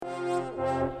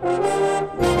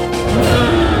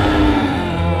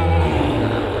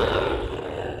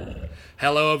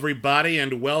Hello, everybody,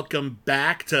 and welcome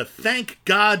back to Thank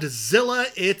Godzilla.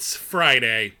 It's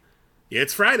Friday.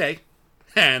 It's Friday,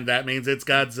 and that means it's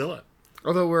Godzilla.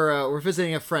 Although we're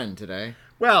visiting a friend today.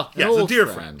 Well, yes, a dear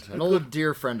friend. An old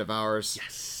dear friend of ours.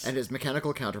 Yes. And his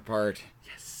mechanical counterpart.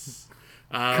 Yes.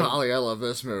 Golly, I love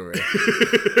this movie.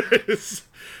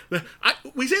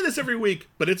 We say this every week,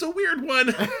 but it's a weird one.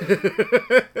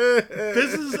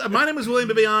 My name is William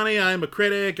Bibiani. I'm a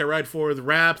critic. I write for The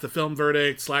Wrap, The Film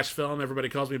Verdict, /Film. Everybody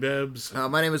calls me Bibbs.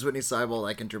 My name is Whitney Seibel.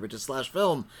 I contribute to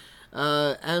 /Film.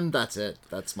 And that's it.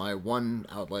 That's my one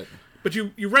outlet. But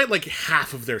you write like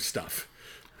half of their stuff.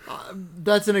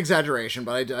 That's an exaggeration,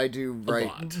 but I do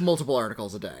write multiple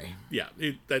articles a day. Yeah,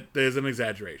 that is an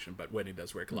exaggeration, but Whitney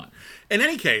does work a lot. In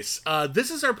any case,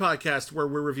 this is our podcast where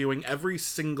we're reviewing every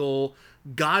single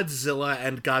Godzilla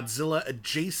and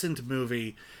Godzilla-adjacent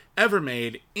movie ever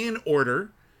made in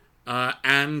order. Yeah,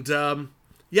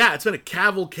 it's been a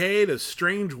cavalcade of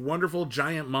strange, wonderful,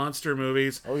 giant monster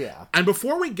movies. Oh, yeah. And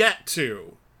before we get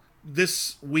to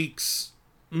this week's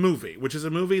movie, which is a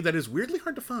movie that is weirdly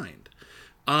hard to find,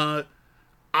 I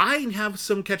have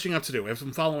some catching up to do. I have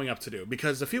some following up to do.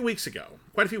 Because quite a few weeks ago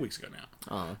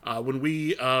now, when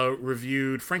we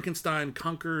reviewed Frankenstein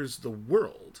Conquers the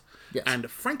World, yes.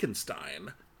 And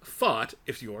Frankenstein fought,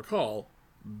 if you recall,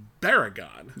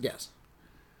 Baragon. Yes.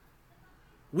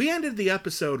 We ended the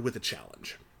episode with a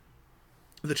challenge.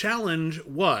 The challenge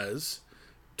was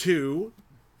to,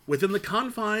 within the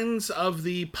confines of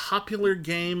the popular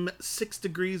game 6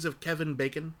 Degrees of Kevin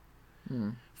Bacon,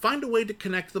 find a way to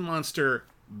connect the monster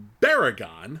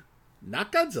Baragon,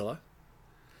 not Godzilla,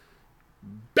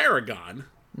 Baragon,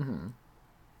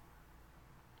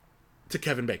 to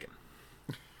Kevin Bacon.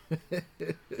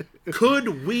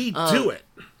 Could we do it?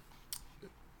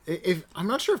 I'm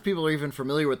not sure if people are even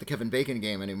familiar with the Kevin Bacon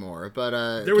game anymore, but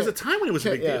there was a time when it was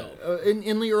a big deal.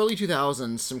 In the early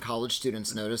 2000s, some college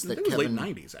students noticed that I think it was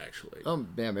late 90s, actually. Oh,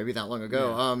 yeah, maybe that long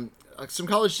ago. Yeah. Some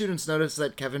college students noticed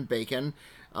that Kevin Bacon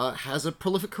has a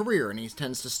prolific career, and he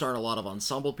tends to star in a lot of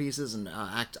ensemble pieces and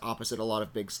act opposite a lot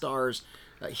of big stars.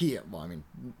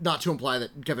 Not to imply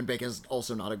that Kevin Bacon is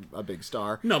also not a big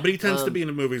star. No, but he tends to be in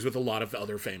the movies with a lot of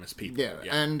other famous people. Yeah.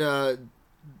 And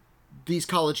these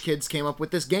college kids came up with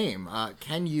this game.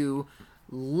 Can you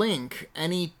link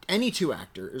any two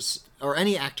actors, or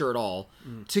any actor at all,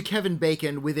 to Kevin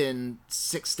Bacon within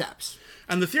 6 steps?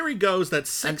 And the theory goes that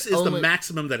 6 is the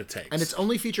maximum that it takes. And it's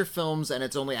only feature films, and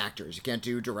it's only actors. You can't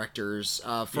do directors.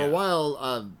 For a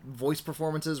while, voice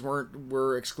performances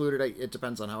were excluded. It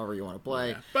depends on however you want to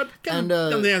play. Yeah. But on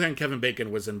the other hand, Kevin Bacon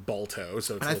was in Balto,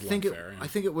 so it's a little unfair. I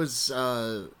think it was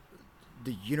the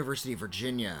University of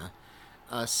Virginia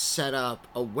set up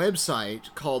a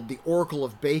website called the Oracle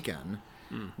of Bacon,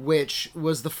 which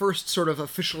was the first sort of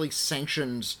officially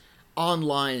sanctioned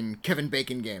online Kevin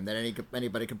Bacon game that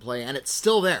anybody could play, and it's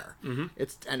still there.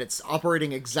 It's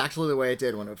operating exactly the way it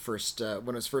did when it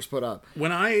was first put up.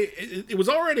 It was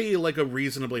already like a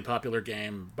reasonably popular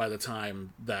game by the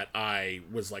time that I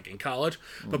was like in college,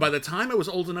 but by the time I was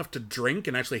old enough to drink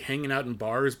and actually hanging out in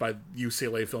bars by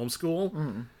UCLA Film School,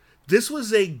 this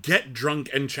was a get drunk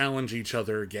and challenge each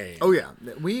other game. Oh yeah,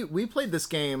 we played this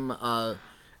game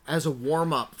as a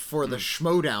warm-up for the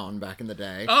Schmodown back in the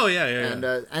day. Oh, yeah.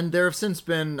 And there have since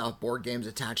been board games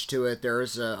attached to it.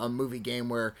 There's a movie game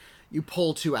where you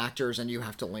pull 2 actors and you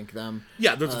have to link them.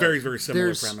 Yeah, that's very, very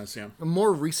similar premise, yeah.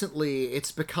 More recently,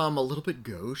 it's become a little bit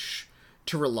gauche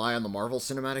to rely on the Marvel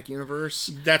Cinematic Universe.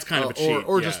 That's kind of a cheat.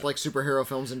 Or just like superhero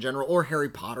films in general, or Harry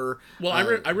Potter. Well,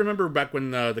 I remember back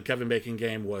when the Kevin Bacon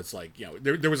game was like,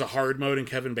 there was a hard mode in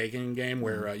Kevin Bacon game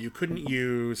where you couldn't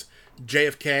use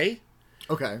JFK.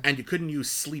 Okay. And you couldn't use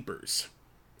sleepers.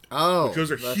 Oh. Which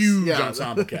those are huge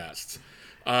ensemble casts.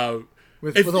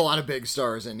 With a lot of big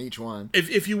stars in each one.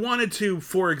 If you wanted to,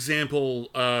 for example,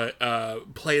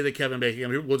 play the Kevin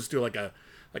Bacon game, we'll just do like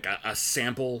a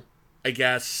sample, I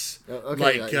guess.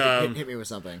 Okay, hit me with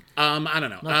something. I don't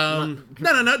know.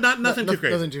 Nothing too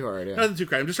crazy. Nothing too hard, yeah. Nothing too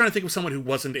crazy. I'm just trying to think of someone who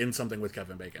wasn't in something with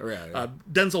Kevin Bacon. Yeah.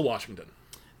 Denzel Washington.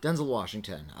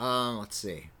 Let's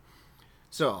see.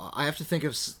 So, I have to think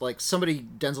of, like, somebody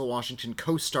Denzel Washington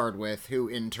co-starred with, who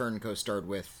in turn co-starred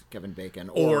with Kevin Bacon,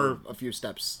 or a few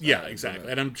steps. Yeah,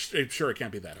 exactly. And I'm sure it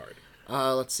can't be that hard.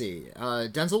 Let's see.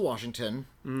 Denzel Washington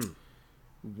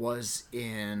was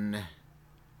in...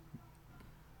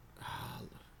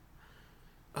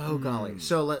 golly.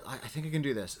 So, I think I can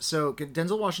do this. So,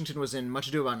 Denzel Washington was in Much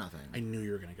Ado About Nothing. I knew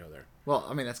you were going to go there. Well,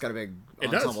 I mean, that's got a big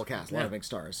ensemble cast. A lot of big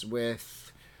stars.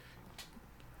 With...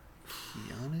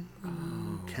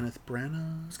 Keanu? Kenneth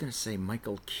Branagh? I was going to say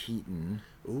Michael Keaton.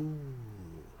 Ooh.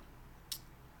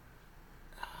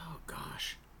 Oh,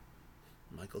 gosh.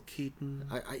 Michael Keaton.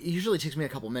 It usually takes me a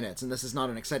couple minutes, and this is not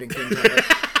an exciting thing to like,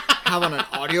 have on an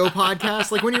audio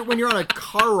podcast. Like when you're on a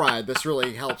car ride, this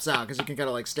really helps out because you can kind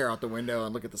of like stare out the window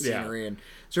and look at the scenery and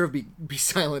sort of be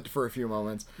silent for a few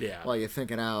moments while you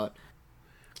think it out.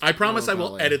 I promise I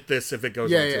will edit this if it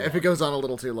goes on too long. If it goes on a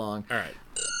little too long. All right.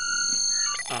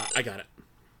 I got it.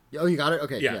 Oh, you got it?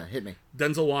 Okay, yeah, hit me.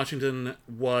 Denzel Washington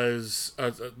was...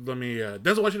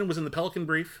 Denzel Washington was in The Pelican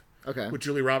Brief with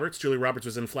Julie Roberts. Julie Roberts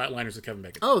was in Flatliners with Kevin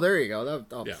Bacon. Oh, there you go.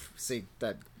 See,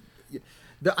 that...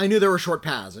 I knew there were short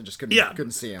paths. I just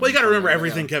couldn't see him. Well, you got to remember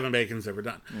everything Kevin Bacon's ever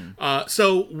done.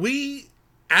 So we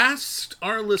asked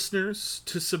our listeners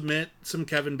to submit some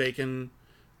Kevin Bacon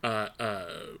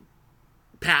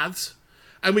paths,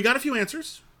 and we got a few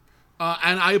answers.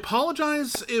 And I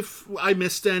apologize if I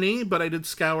missed any, but I did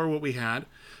scour what we had.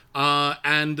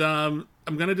 And I'm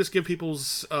going to just give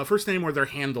people's first name or their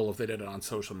handle if they did it on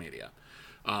social media.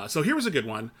 So here was a good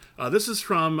one. This is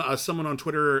from someone on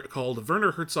Twitter called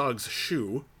Werner Herzog's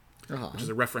Shoe, which is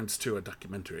a reference to a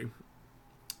documentary.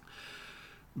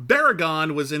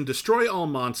 Baragon was in Destroy All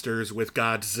Monsters with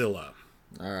Godzilla.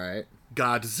 All right.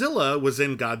 Godzilla was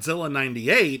in Godzilla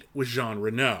 98 with Jean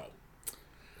Reno.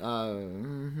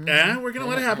 Yeah, we're gonna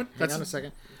let it happen. Hang on a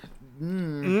second.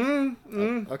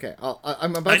 Okay, I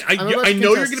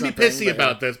know you're gonna be pissy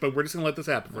about this, but we're just gonna let this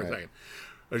happen for a second.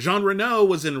 Jean Reno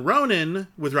was in Ronin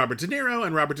with Robert De Niro,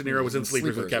 and Robert De Niro was in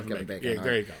Sleepers with Kevin Bacon. Yeah,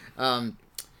 there you go.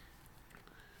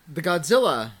 The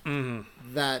Godzilla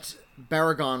that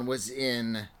Baragon was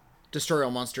in Destroy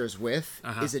All Monsters with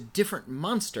is a different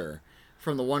monster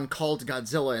from the one called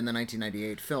Godzilla in the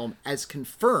 1998 film, as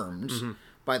confirmed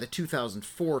by the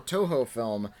 2004 Toho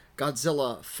film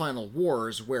Godzilla Final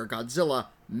Wars, where Godzilla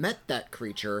met that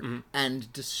creature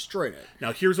and destroyed it.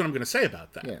 Now, here's what I'm going to say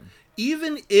about that. Yeah.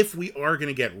 Even if we are going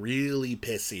to get really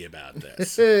pissy about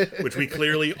this, which we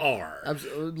clearly are,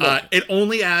 it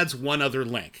only adds one other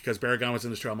link, because Baragon was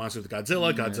in Destroy All Monsters with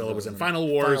Godzilla, Godzilla was in Final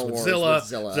Wars with Zilla,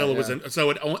 Zilla was in... So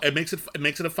it makes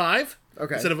it a 5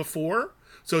 instead of a 4.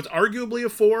 So it's arguably a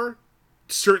 4,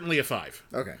 certainly a 5.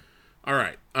 Okay. All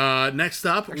right. Next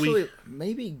up,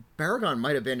 maybe Baragon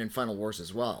might have been in Final Wars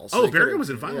as well. So Baragon was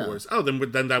in Final Wars. Oh, then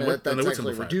that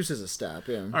actually reduces a step.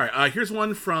 Yeah. All right. Here's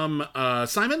one from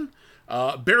Simon.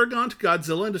 Baragon to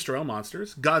Godzilla and Destroy All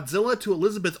Monsters. Godzilla to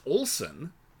Elizabeth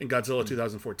Olsen in Godzilla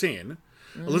 2014.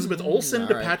 Elizabeth Olsen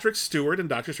to Patrick Stewart in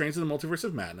Doctor Strange in the Multiverse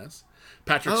of Madness.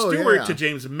 Patrick Stewart to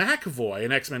James McAvoy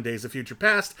in X-Men Days of Future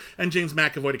Past, and James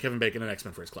McAvoy to Kevin Bacon in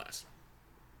X-Men First Class.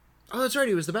 Oh, that's right.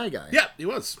 He was the bad guy. Yeah, he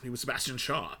was. He was Sebastian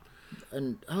Shaw.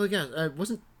 And I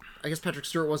guess Patrick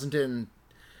Stewart wasn't in.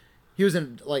 He was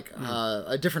in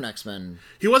a different X-Men.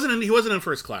 He wasn't in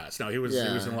First Class. No, he was in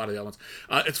a lot of the other ones.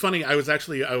 It's funny. I was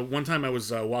actually one time I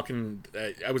was walking.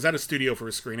 I was at a studio for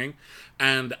a screening,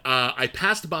 and I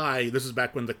passed by. This was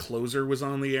back when The Closer was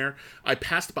on the air. I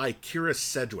passed by Kira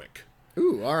Sedgwick.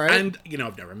 Ooh, all right. And,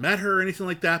 I've never met her or anything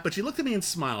like that, but she looked at me and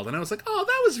smiled, and I was like, oh,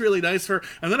 that was really nice for her.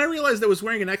 And then I realized I was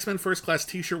wearing an X-Men First Class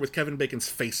t-shirt with Kevin Bacon's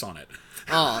face on it.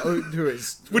 Who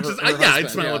is... Which is, I'd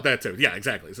smile at that, too. Yeah,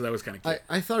 exactly. So that was kind of cute.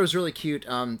 I thought it was really cute.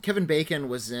 Kevin Bacon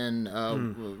was in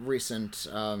recent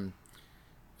the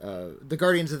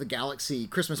Guardians of the Galaxy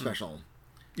Christmas special.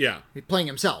 Yeah. Playing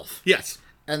himself. Yes.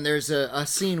 And there's a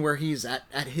scene where he's at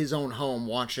his own home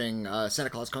watching Santa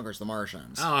Claus Conquers the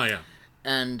Martians. Oh, yeah.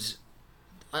 And...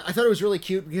 I thought it was really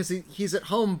cute because he's at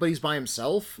home, but he's by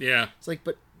himself. Yeah. It's like,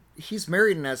 but he's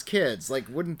married and has kids. Like,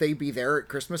 wouldn't they be there at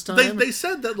Christmas time? They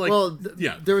said that, like... Well,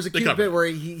 there was a cute bit where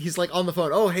he's, like, on the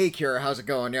phone. Oh, hey, Kira, how's it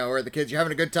going? Yeah, where are the kids? You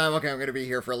having a good time? Okay, I'm going to be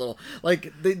here for a little...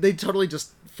 Like, they totally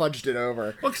just fudged it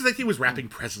over. Well, because he was wrapping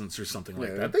presents or something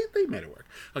like that. They made it work.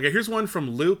 Okay, here's one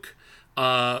from Luke.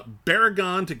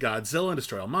 Baragon to Godzilla and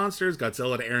Destroy All Monsters.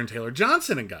 Godzilla to Aaron Taylor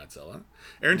Johnson in Godzilla.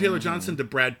 Aaron Taylor Johnson to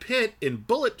Brad Pitt in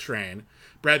Bullet Train.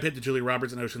 Brad Pitt to Julie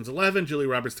Roberts in Ocean's 11. Julie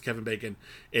Roberts to Kevin Bacon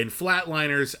in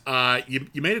Flatliners.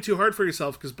 You made it too hard for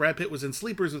yourself because Brad Pitt was in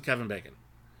Sleepers with Kevin Bacon.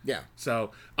 Yeah. So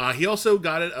he also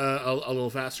got it a little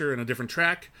faster in a different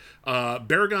track.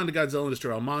 Baragon to Godzilla and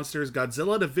Destroy All Monsters.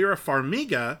 Godzilla to Vera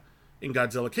Farmiga in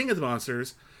Godzilla King of the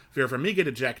Monsters. Vera Farmiga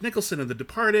to Jack Nicholson in The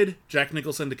Departed. Jack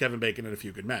Nicholson to Kevin Bacon in A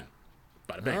Few Good Men.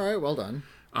 Bada bang. All right, well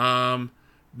done.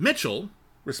 Mitchell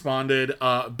responded,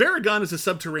 Baragon is a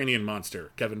subterranean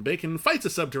monster. Kevin Bacon fights a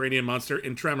subterranean monster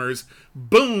in Tremors.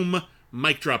 Boom!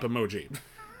 Mic drop emoji.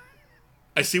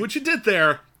 I see what you did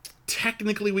there.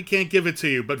 Technically, we can't give it to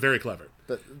you, but very clever.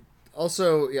 But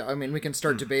also, yeah, I mean, we can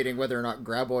start debating whether or not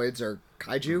graboids are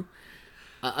kaiju.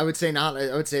 I would say not.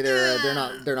 I would say they're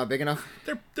not big enough.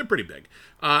 They're pretty big.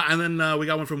 And then we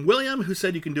got one from William, who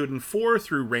said you can do it in 4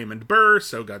 through Raymond Burr.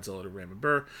 So Godzilla to Raymond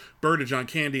Burr, Burr to John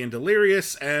Candy and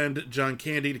Delirious, and John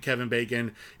Candy to Kevin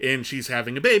Bacon in She's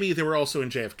Having a Baby. They were also in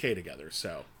JFK together,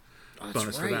 so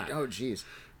bonus for that. Oh, jeez.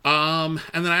 And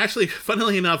then I actually,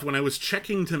 funnily enough, when I was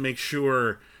checking to make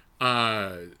sure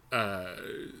I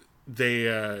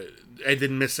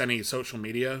didn't miss any social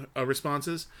media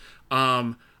responses,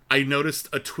 I noticed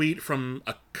a tweet from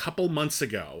a couple months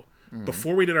ago,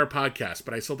 before we did our podcast,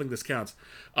 but I still think this counts.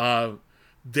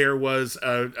 There was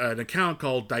an account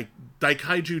called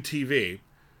Daikaiju TV,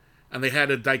 and they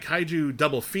had a Daikaiju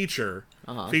double feature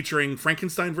featuring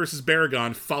Frankenstein versus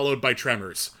Baragon, followed by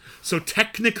Tremors. So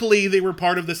technically, they were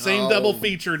part of the same double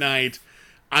feature night.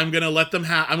 I'm gonna let them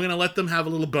have a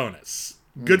little bonus.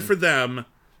 Good for them.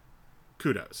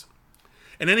 Kudos.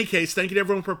 In any case, thank you to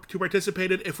everyone who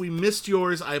participated. If we missed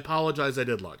yours, I apologize. I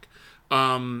did look.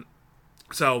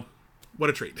 So, what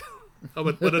a treat.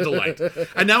 What a delight.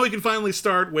 And now we can finally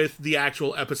start with the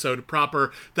actual episode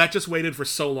proper. That just waited for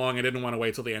so long, I didn't want to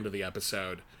wait till the end of the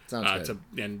episode. Sounds good.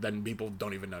 And then people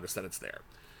don't even notice that it's there.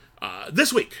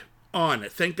 This week on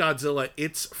Thank Godzilla,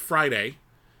 it's Friday.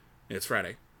 It's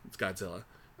Friday. It's Godzilla.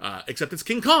 Except it's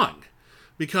King Kong.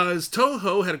 Because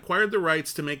Toho had acquired the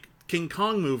rights to make King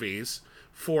Kong movies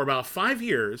for about 5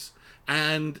 years,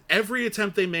 and every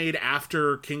attempt they made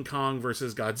after King Kong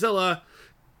versus Godzilla,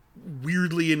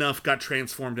 weirdly enough, got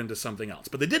transformed into something else.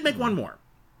 But they did make one more.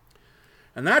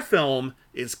 And that film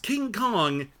is King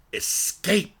Kong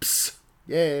Escapes.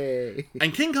 Yay!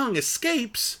 And King Kong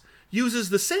Escapes uses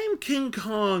the same King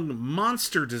Kong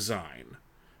monster design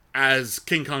as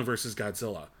King Kong versus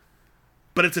Godzilla.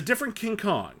 But it's a different King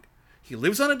Kong. He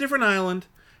lives on a different island,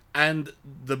 and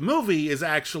the movie is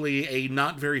actually a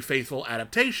not very faithful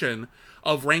adaptation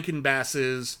of Rankin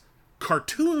Bass's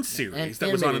cartoon series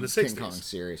that was on in the 60s. King Kong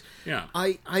series. Yeah.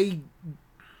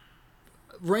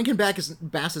 Rankin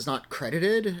Bass is not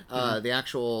credited. The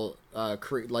actual,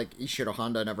 Ishiro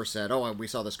Honda never said, "Oh, we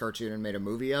saw this cartoon and made a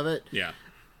movie of it." Yeah.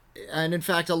 And in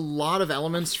fact, a lot of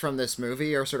elements from this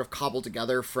movie are sort of cobbled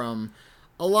together from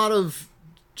a lot of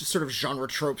just sort of genre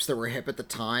tropes that were hip at the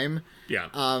time. Yeah.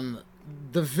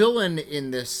 The villain in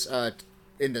this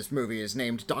movie is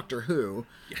named Doctor Who.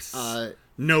 Yes.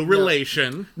 No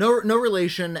relation. No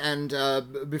relation. And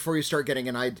before you start getting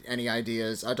any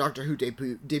ideas, Doctor Who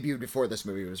debuted before this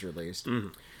movie was released.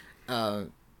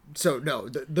 So no,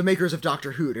 the makers of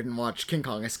Doctor Who didn't watch King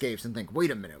Kong Escapes and think,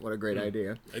 "Wait a minute, what a great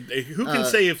idea." Who can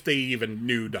say if they even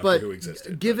knew Doctor Who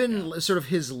existed? Given sort of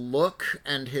his look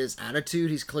and his attitude,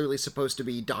 he's clearly supposed to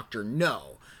be Dr.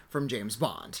 No from James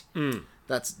Bond.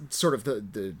 That's sort of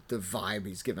the vibe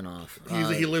he's given off.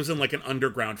 He lives in like an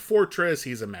underground fortress.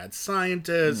 He's a mad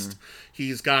scientist.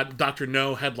 He's got Dr.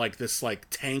 No had like this like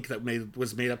tank that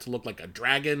was made up to look like a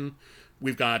dragon.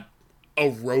 We've got a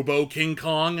Robo King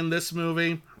Kong in this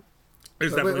movie.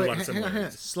 There's definitely a lot of similarities. Hang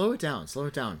on. Slow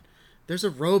it down. There's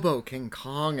a Robo King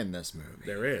Kong in this movie.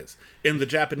 There is. In the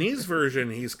Japanese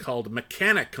version, he's called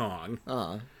Mechanic Kong.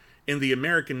 In the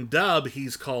American dub,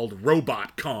 he's called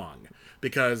Robot Kong.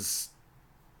 Because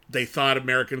they thought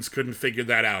Americans couldn't figure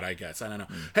that out, I guess. I don't know.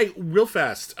 Hey, real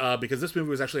fast, because this movie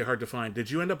was actually hard to find. Did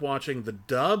you end up watching the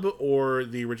dub or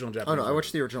the original Japanese version? I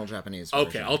watched the original Japanese version.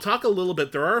 Okay, I'll talk a little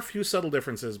bit. There are a few subtle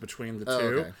differences between the two.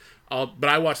 Okay. But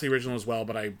I watched the original as well,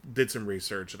 but I did some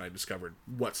research and I discovered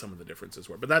what some of the differences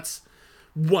were. But that's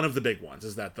one of the big ones,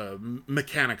 is that the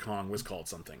Mechanic Kong was called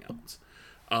something else.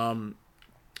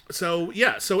 So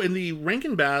in the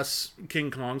Rankin Bass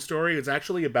King Kong story, it's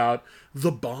actually about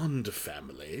the Bond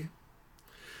family.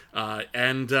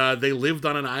 And they lived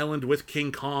on an island with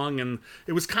King Kong, and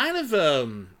it was kind of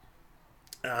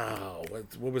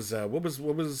what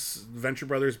was Venture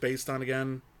Brothers based on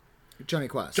again? Johnny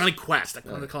Quest. Johnny Quest. I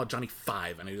wanted to call it Johnny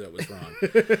 5. I knew that was wrong.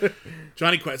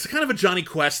 Johnny Quest. It's kind of a Johnny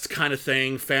Quest kind of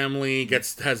thing. Family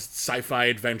has sci-fi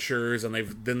adventures, and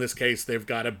in this case, they've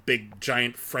got a big,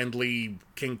 giant, friendly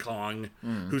King Kong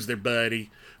who's their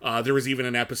buddy. There was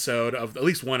even at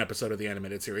least one episode of the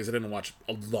animated series. I didn't watch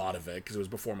a lot of it because it was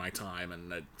before my time,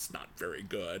 and it's not very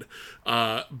good.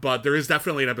 But there is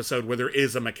definitely an episode where there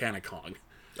is a Mechanic Kong.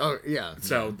 Oh, yeah.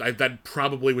 So that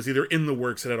probably was either in the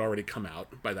works that had already come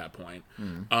out by that point.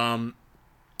 Here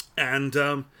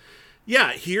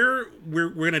we're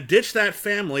going to ditch that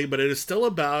family, but it is still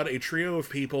about a trio of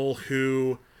people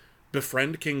who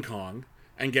befriend King Kong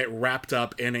and get wrapped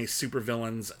up in a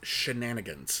supervillain's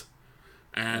shenanigans.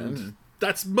 And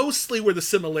that's mostly where the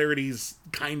similarities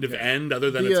kind of end, other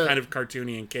than it's kind of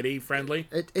cartoony and kiddie friendly.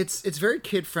 It's very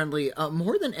kid friendly.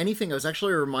 More than anything, I was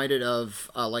actually reminded of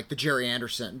like the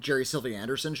Jerry Sylvia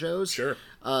Anderson shows. Sure.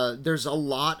 There's a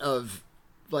lot of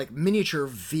like miniature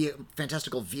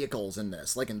fantastical vehicles in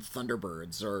this, like in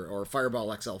Thunderbirds or Fireball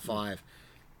XL5.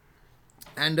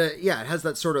 And it has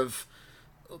that sort of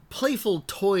playful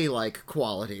toy-like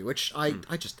quality, which I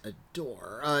just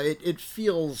adore. It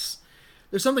feels...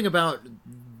 There's something about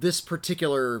this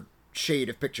particular shade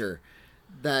of picture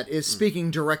that is speaking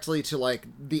directly to, like,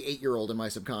 the 8-year-old in my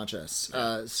subconscious.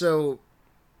 So,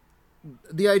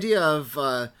 the idea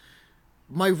of,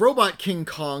 my robot King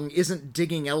Kong isn't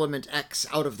digging element X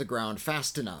out of the ground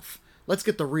fast enough. Let's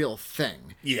get the real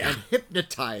thing. Yeah. And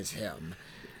hypnotize him.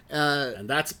 And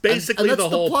that's basically and that's the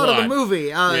whole plot of the movie.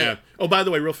 Yeah. Oh, by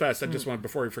the way, real fast, I just want,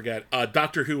 before we forget,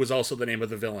 Doctor Who was also the name of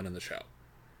the villain in the show.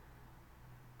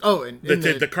 Oh,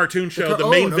 the cartoon show, the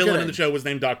main villain in the show was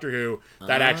named Doctor Who.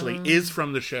 That actually is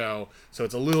from the show, so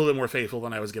it's a little bit more faithful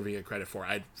than I was giving it credit for.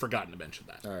 I'd forgotten to mention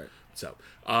that. All right. So,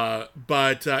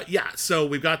 so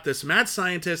we've got this mad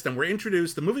scientist, and we're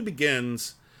introduced. The movie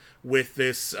begins with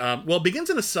this. It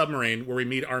begins in a submarine where we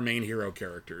meet our main hero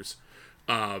characters.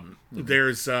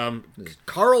 There's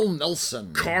Carl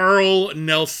Nelson. Carl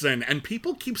Nelson, and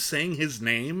people keep saying his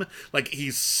name like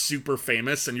he's super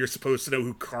famous, and you're supposed to know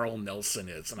who Carl Nelson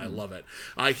is, and I love it.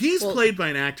 He's played by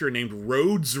an actor named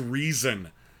Rhodes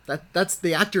Reason. That's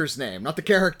the actor's name, not the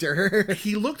character.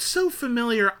 He looked so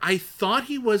familiar, I thought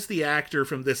he was the actor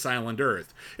from This Island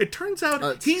Earth. It turns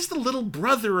out he's the little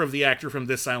brother of the actor from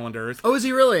This Island Earth. Oh, is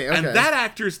he really? Okay. And that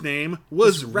actor's name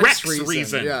was Rex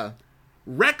Reason. Yeah.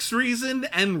 Rex Reason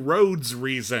and Rhodes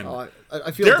Reason. Oh,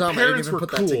 I feel Their dumb. parents I didn't even were put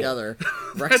cool. that together.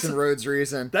 Rex and Rhodes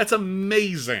Reason. That's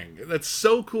amazing. That's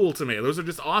so cool to me. Those are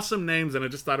just awesome names, and I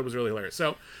just thought it was really hilarious.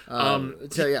 So,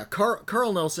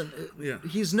 Carl Nelson. Yeah.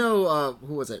 He's no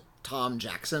who was it? Tom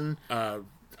Jackson. Mark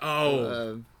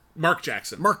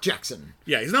Jackson. Mark Jackson.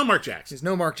 Yeah, he's not Mark Jackson. He's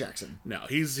no Mark Jackson. No,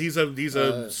 he's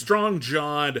a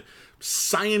strong-jawed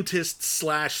scientist /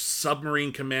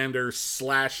 submarine commander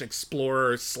 /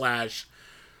 explorer /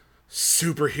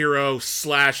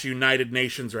 superhero / United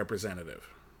Nations representative.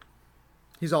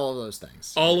 He's all of those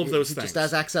things. All of those he things. Just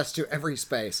has access to every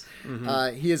space.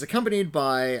 He is accompanied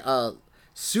by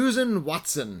Susan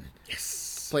Watson.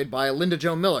 Yes. Played by Linda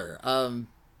Jo Miller. I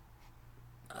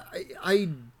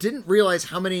didn't realize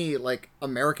how many like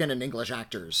American and English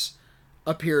actors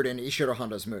appeared in Ishiro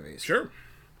Honda's movies. Sure.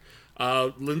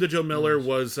 Linda Jo Miller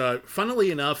was,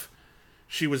 funnily enough,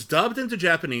 she was dubbed into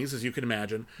Japanese, as you can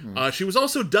imagine. She was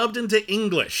also dubbed into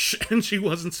English, and she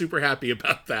wasn't super happy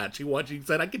about that. She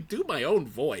said, I could do my own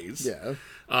voice. Yeah.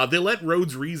 They let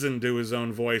Rhodes Reason do his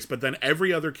own voice, but then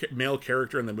every other male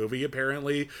character in the movie,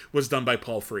 apparently, was done by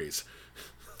Paul Frees.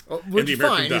 Which is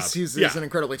fine. He's an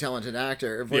incredibly talented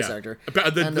voice actor.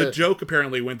 The joke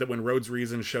apparently went that when Rhodes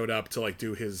Reason showed up to like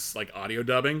do his like audio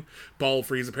dubbing, Paul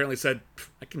Frees apparently said,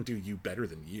 "I can do you better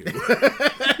than you."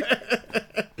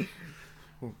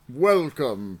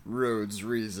 Welcome, Rhodes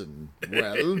Reason.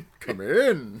 Well, come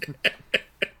in.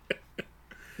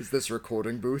 Is this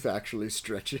recording booth actually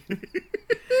stretching?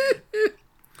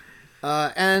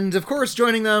 And of course,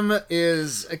 joining them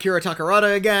is Akira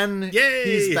Takarada again.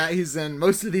 Yay! He's in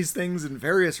most of these things in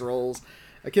various roles.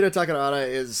 Akira Takarada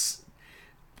is...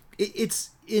 It's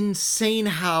insane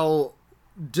how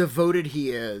devoted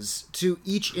he is to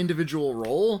each individual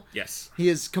role. Yes. He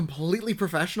is completely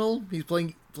professional. He's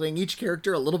playing each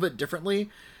character a little bit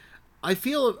differently. I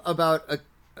feel about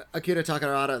Akira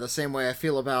Takarada the same way I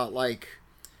feel about, like,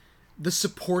 the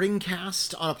supporting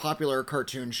cast on a popular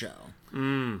cartoon show.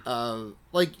 I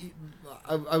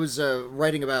was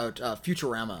writing about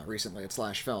Futurama recently at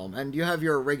Slash Film, and you have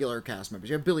your regular cast members.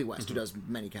 You have Billy West, who does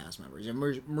many cast members. You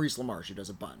have Maurice LaMarche, who does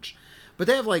a bunch. But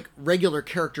they have, like, regular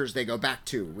characters they go back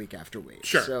to week after week.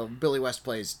 Sure. So Billy West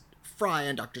plays Fry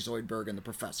and Dr. Zoidberg and the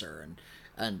Professor,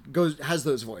 and has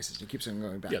those voices. He keeps on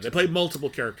going back. Yeah, they play multiple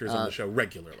characters on the show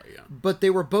regularly. Yeah. But they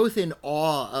were both in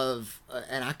awe of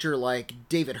an actor like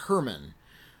David Herman,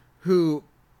 who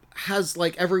has,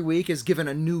 like, every week is given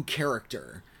a new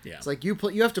character. Yeah. It's like you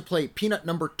have to play Peanut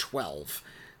number 12.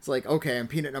 It's like, okay, I'm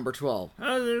Peanut number 12.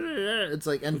 It's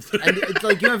like and it's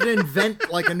like you have to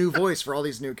invent like a new voice for all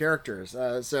these new characters.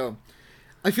 So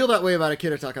I feel that way about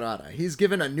Akira Takarada. He's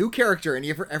given a new character in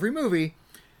every movie,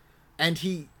 and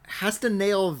he has to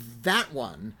nail that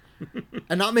one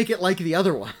and not make it like the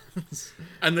other ones.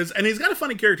 And he's got a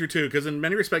funny character too, because in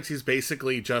many respects he's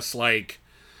basically just like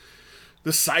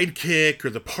the sidekick or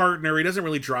the partner. He doesn't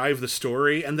really drive the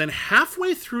story. And then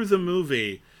halfway through the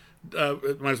movie,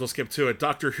 might as well skip to it.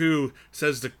 Doctor Who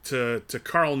says to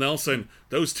Carl Nelson,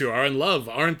 "Those two are in love,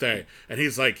 aren't they?" And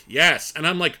he's like, "Yes." And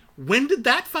I'm like, when did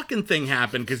that fucking thing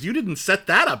happen? Because you didn't set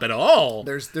that up at all.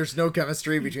 There's no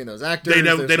chemistry between those actors. They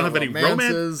don't have any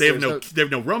romance. They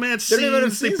have no romance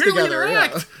scenes. They barely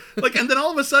interact. Like, and then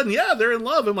all of a sudden, yeah, they're in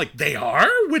love. I'm like, they are?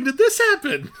 When did this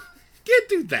happen? Can't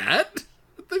do that.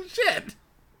 What the shit?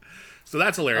 So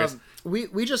that's hilarious.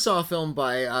 We just saw a film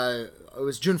by it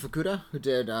was Jun Fukuda who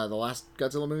did the last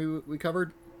Godzilla movie we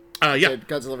covered. Yeah, did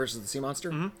Godzilla versus the Sea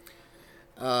Monster.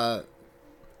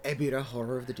 Ebirah,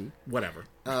 Horror of the Deep. Whatever.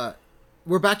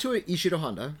 We're back to Ishido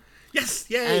Honda. Yes,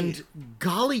 yay! And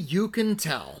golly, you can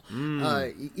tell.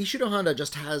 Ishido Honda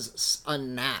just has a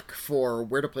knack for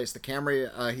where to place the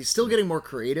camera. He's still getting more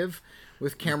creative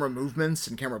with camera movements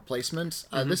and camera placement.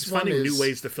 This He's one finding is new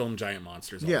ways to film giant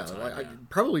monsters all the time.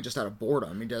 Probably just out of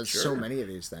boredom. He does so many of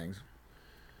these things.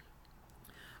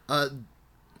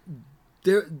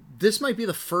 This might be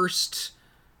the first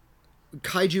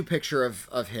kaiju picture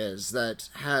of his that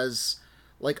has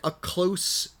like a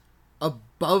close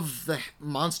above the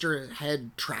monster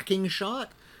head tracking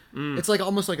shot. It's like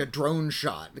almost like a drone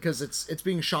shot because it's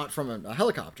being shot from a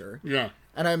helicopter. Yeah.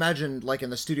 And I imagine like in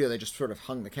the studio they just sort of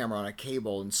hung the camera on a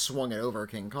cable and swung it over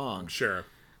King Kong. Sure.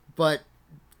 But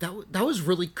that was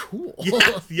really cool.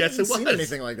 Yeah, yes, it was. Seen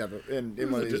anything like that in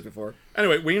one of these before.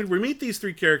 Anyway, we meet these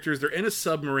three characters. They're in a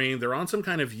submarine. They're on some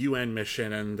kind of UN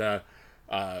mission, and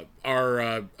what's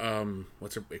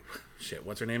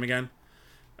her name again?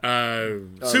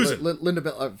 Susan.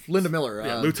 Linda Miller.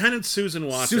 Yeah, Lieutenant Susan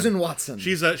Watson. Susan Watson.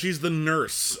 She's the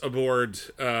nurse aboard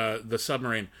the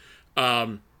submarine.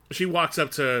 She walks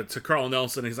up to Carl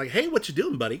Nelson and he's like, "Hey, what you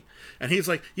doing, buddy?" And he's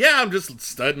like, "Yeah, I'm just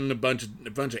studying a bunch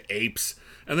of apes."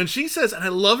 And then she says, and I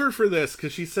love her for this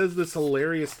because she says this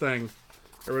hilarious thing.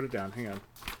 I wrote it down. Hang on.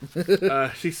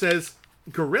 She says,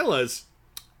 "Gorillas,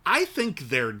 I think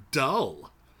they're dull."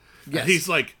 Yes. And he's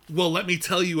like, "Well, let me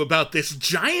tell you about this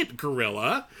giant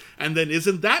gorilla. And then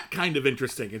isn't that kind of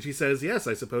interesting?" And she says, "Yes,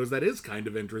 I suppose that is kind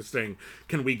of interesting.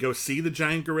 Can we go see the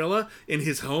giant gorilla in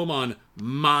his home on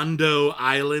Mondo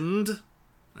Island?"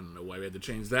 I don't know why we had to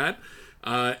change that.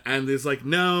 And he's like,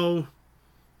 "No,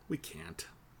 we can't."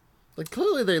 Like,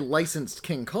 clearly they licensed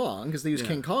King Kong because they used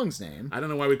King Kong's name. I don't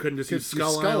know why we couldn't just use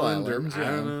Skull Island. I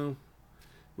don't know.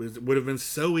 It would have been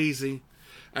so easy.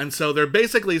 And so they're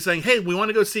basically saying, "Hey, we want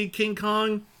to go see King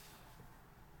Kong?"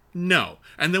 No.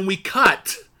 And then we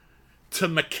cut to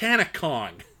Mechanic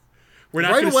Kong. We're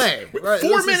not right away. Right,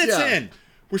 4 minutes in.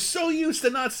 We're so used to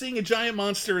not seeing a giant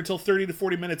monster until 30 to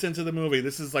 40 minutes into the movie.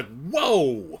 This is like,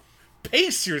 whoa!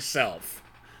 Pace yourself.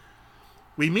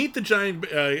 We meet the giant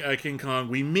King Kong.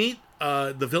 We meet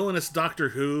the villainous Doctor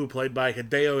Who, played by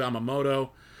Hideo Yamamoto.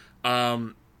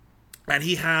 And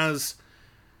he has...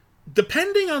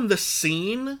 Depending on the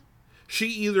scene, she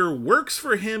either works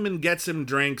for him and gets him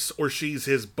drinks, or she's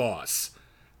his boss.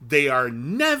 They are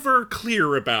never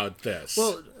clear about this.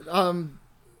 Well,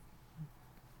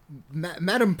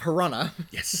 Madame Piranha.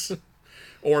 Yes.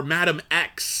 Or Madam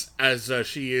X, as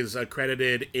she is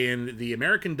credited in the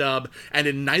American dub, and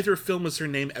in neither film is her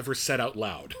name ever said out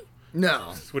loud.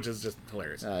 No. Which is just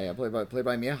hilarious. Yeah, played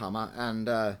by Miyahama,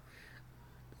 and...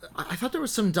 I thought there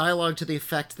was some dialogue to the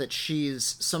effect that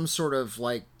she's some sort of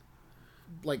like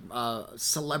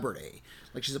celebrity,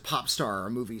 like she's a pop star or a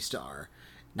movie star,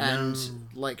 and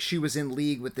like she was in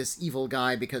league with this evil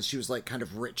guy because she was like kind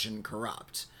of rich and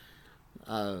corrupt.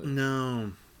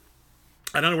 No,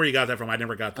 I don't know where you got that from. I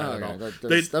never got that at all.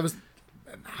 That was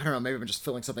I don't know. Maybe I'm just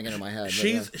filling something into my head.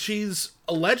 She's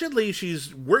allegedly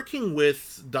she's working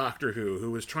with Doctor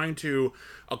Who is trying to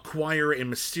acquire a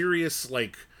mysterious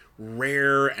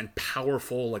rare and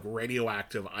powerful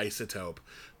radioactive isotope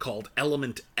called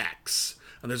Element X,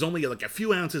 and there's only a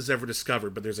few ounces ever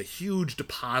discovered, but there's a huge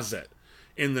deposit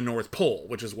in the North Pole,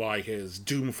 which is why his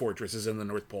Doom Fortress is in the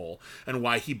North Pole, and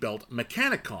why he built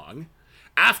Mechanic Kong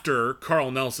after Carl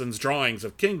Nelson's drawings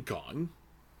of King Kong,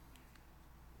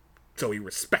 so he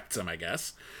respects him, I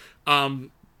guess,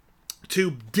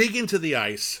 to dig into the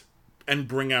ice and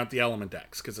bring out the Element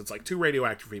X, because it's too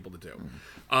radioactive for people to do.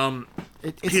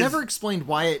 It's never explained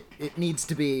why it needs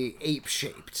to be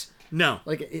ape-shaped. No.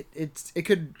 It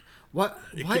could... Why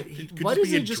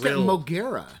does it just get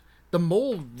Mogera, the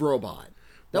mole robot?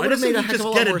 That would have made a heck of a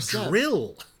lot more sense.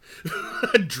 Drill?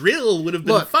 A drill would have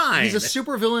been fine. He's a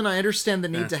supervillain. I understand the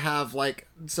need to have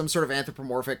some sort of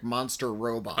anthropomorphic monster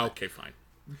robot. Okay, fine.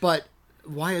 But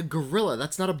why a gorilla?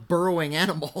 That's not a burrowing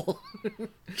animal.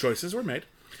 Choices were made.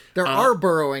 There are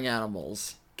burrowing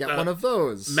animals. Get one of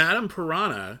those. Madame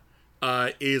Piranha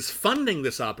is funding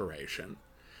this operation,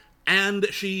 And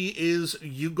she is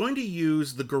going to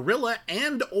use the gorilla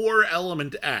and or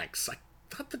Element X. I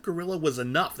thought the gorilla was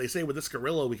enough. They say with this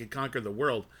gorilla we could conquer the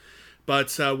world.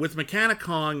 But with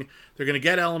Mechanicong, they're going to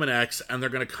get Element X, and they're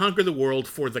going to conquer the world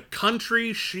for the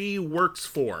country she works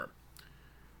for.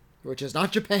 Which is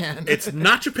not Japan. It's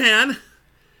not Japan.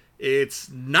 It's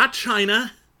not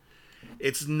China.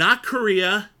 It's not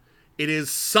Korea. It is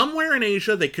somewhere in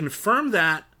Asia. They confirm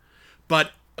that.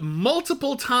 But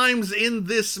multiple times in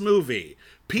this movie,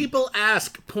 people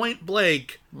ask point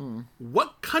blank,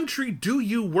 what country do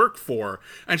you work for?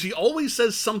 And she always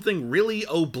says something really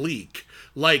oblique.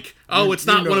 Like, oh, it's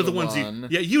not one of the ones you...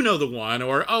 Yeah, you know the one.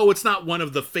 Or, oh, it's not one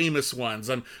of the famous ones.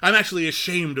 I'm actually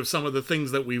ashamed of some of the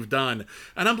things that we've done.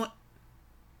 And I'm like,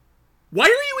 why are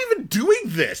you even doing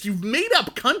this? You've made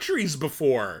up countries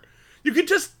before. You could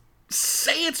just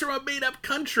say it's from a made-up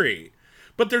country.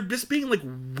 But they're just being, like,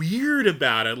 weird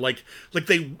about it. Like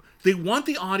they want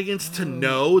the audience to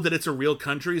know that it's a real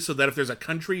country so that if there's a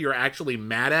country you're actually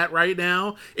mad at right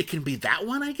now, it can be that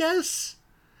one, I guess?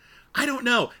 I don't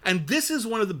know. And this is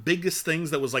one of the biggest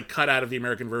things that was, like, cut out of the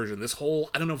American version. This whole,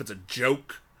 I don't know if it's a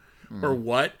joke or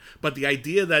what, but the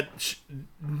idea that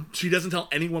she doesn't tell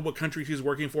anyone what country she's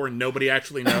working for and nobody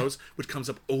actually knows, which comes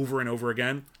up over and over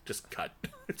again, just cut.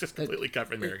 It's just completely cut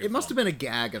from the American It must have been a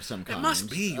gag of some kind. It must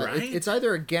be, right? It's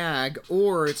either a gag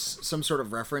or it's some sort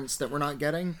of reference that we're not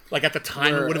getting. Like at the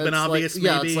time it would have been obvious,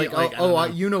 like, maybe? Yeah, it's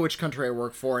like, you know which country I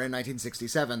work for. In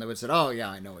 1967, they would have said, oh, yeah,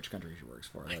 I know which country she works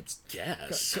for. That's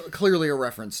yes. Clearly a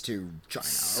reference to China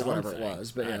or whatever it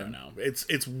was. But I don't know.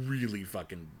 It's really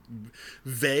fucking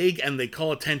vague, and they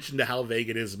call attention to how vague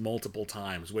it is multiple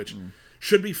times, which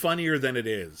should be funnier than it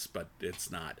is, but it's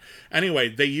not. Anyway,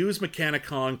 they use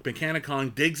Mechanicong.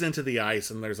 Mechanicong digs into the ice,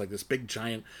 and there's like this big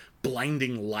giant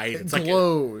blinding light. It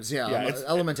glows,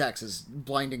 Element X is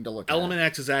blinding to look at. Element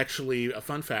X is actually, a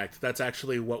fun fact, that's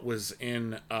actually what was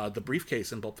in the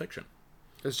briefcase in Pulp Fiction.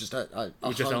 It was just a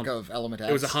hunk of Element X.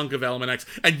 It was a hunk of Element X.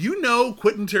 And you know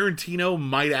Quentin Tarantino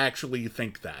might actually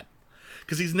think that.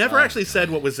 Because he's never actually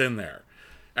said what was in there.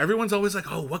 Everyone's always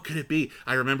like, oh, what could it be?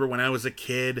 I remember when I was a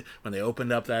kid, when they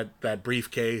opened up that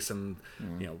briefcase and,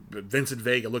 you know, Vincent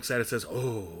Vega looks at it and says,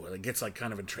 oh, it gets like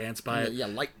kind of entranced by it. Yeah,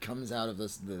 light comes out of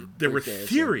There were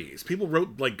theories. People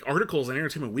wrote like articles in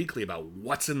Entertainment Weekly about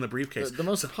what's in the briefcase. The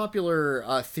most popular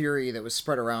theory that was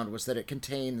spread around was that it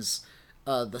contains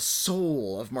the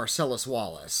soul of Marcellus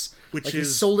Wallace. Which he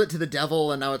sold it to the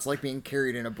devil, and now it's like being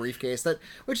carried in a briefcase.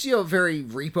 Which, you know, very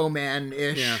Repo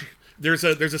Man-ish. Yeah. There's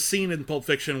a scene in Pulp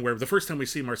Fiction where the first time we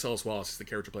see Marcellus Wallace, the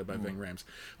character played by Ving Rhames,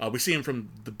 we see him from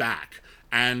the back,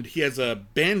 and he has a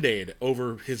Band-Aid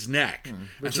over his neck.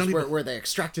 Which is where they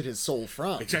extracted his soul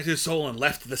from. Extracted his soul and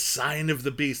left the sign of the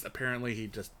beast. Apparently he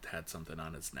just had something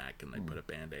on his neck, and they put a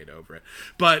Band-Aid over it.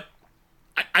 But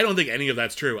I don't think any of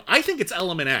that's true. I think it's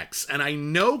Element X, and I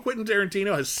know Quentin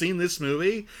Tarantino has seen this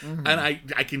movie, and I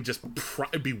can just...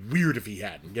 it'd be weird if he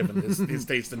hadn't, given his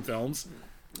taste in films.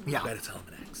 Yeah. I bet it's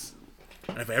Element X.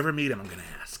 And if I ever meet him, I'm going to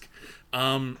ask.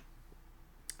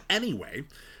 Anyway,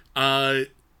 the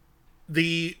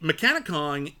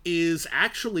Mechanicong is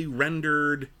actually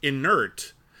rendered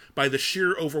inert by the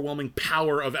sheer overwhelming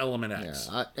power of Element X.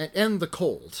 Yeah, and the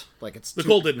cold. The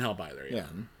cold didn't help either. Yeah.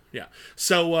 Yeah.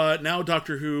 So now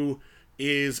Doctor Who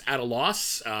is at a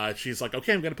loss. She's like,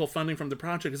 okay, I'm going to pull funding from the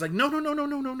project. He's like, no.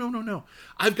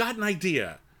 I've got an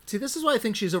idea. See, this is why I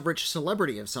think she's a rich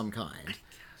celebrity of some kind.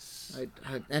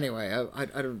 Anyway, I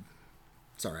don't.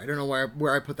 Sorry, I don't know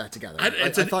where I put that together. I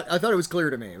thought it was clear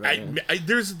to me. But,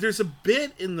 there's a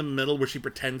bit in the middle where she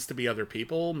pretends to be other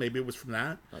people. Maybe it was from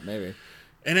that. Maybe.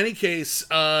 In any case,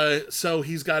 so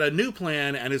he's got a new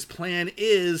plan, and his plan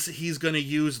is he's going to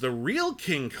use the real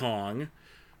King Kong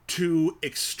to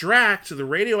extract the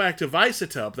radioactive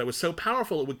isotope that was so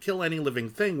powerful it would kill any living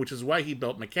thing, which is why he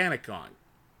built Mechanicong.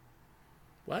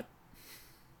 What?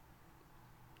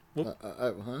 Well,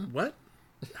 what?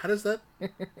 How does that...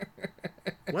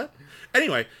 What?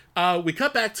 Anyway, we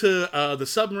cut back to the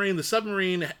submarine. The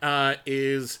submarine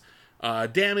is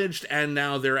damaged, and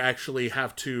now they actually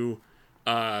have to...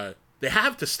 they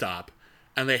have to stop,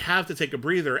 and they have to take a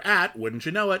breather at, wouldn't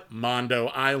you know it, Mondo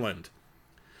Island.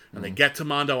 And they get to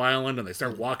Mondo Island, and they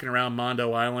start walking around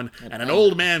Mondo Island, and an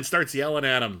old man starts yelling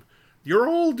at them, "You're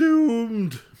all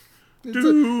doomed!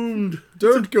 Doomed!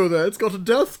 Don't go there, it's got a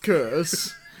death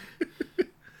curse!"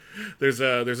 There's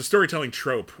a storytelling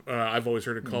trope, I've always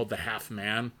heard it called the half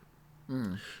man,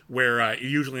 where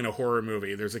usually in a horror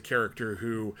movie, there's a character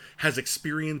who has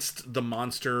experienced the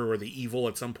monster or the evil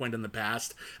at some point in the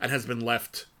past, and has been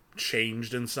left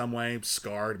changed in some way,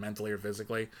 scarred mentally or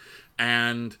physically,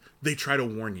 and they try to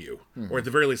warn you, or at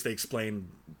the very least they explain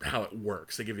how it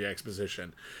works. They give you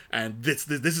exposition, and this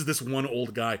is this one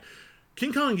old guy.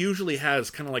 King Kong usually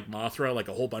has kind of like Mothra, like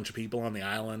a whole bunch of people on the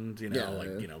island, you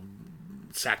know,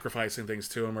 sacrificing things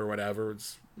to him or whatever.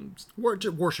 It's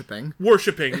worshipping,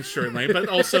 certainly, but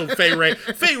also Fay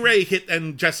Ray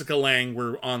and Jessica Lange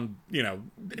were on,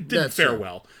 it didn't fare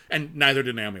well, and neither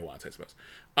did Naomi Watts, I suppose.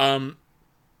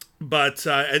 But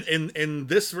in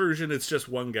this version, it's just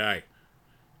one guy.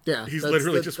 Yeah, he's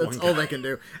literally just one guy. That's all they can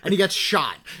do, and he gets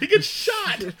shot. He gets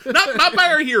shot, not by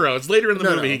our hero. It's later in the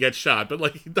movie he gets shot, but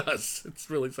like he does. It's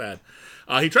really sad.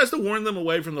 He tries to warn them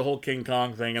away from the whole King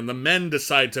Kong thing, and the men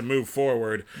decide to move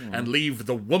forward and leave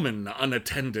the woman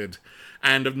unattended.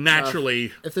 And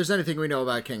naturally, if there's anything we know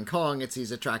about King Kong, it's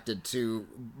he's attracted to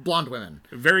blonde women.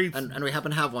 And we happen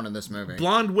to have one in this movie.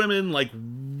 Blonde women, like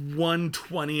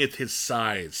 1/20th his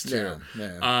size, too.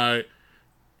 Yeah.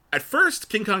 At first,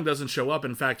 King Kong doesn't show up.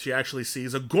 In fact, she actually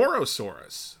sees a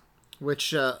Gorosaurus.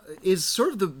 Which is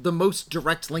sort of the most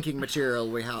direct linking material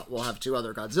we'll have to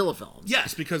other Godzilla films.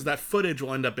 Yes, because that footage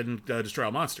will end up in Destroy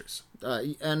All Monsters.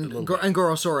 And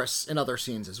Gorosaurus in other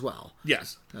scenes as well.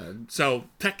 Yes. So,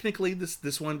 technically,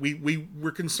 this one, we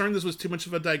were concerned this was too much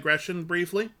of a digression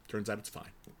briefly. Turns out it's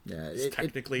fine. Yeah, it's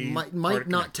technically... It might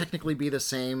not technically be the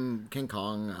same King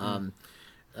Kong.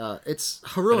 It's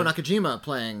Haruo Nakajima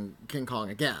playing King Kong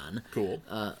again. Cool.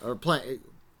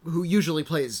 Who usually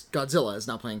plays Godzilla is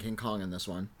now playing King Kong in this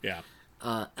one. Yeah.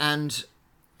 And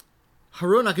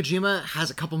Haruo Nakajima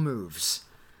has a couple moves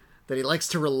that he likes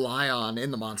to rely on in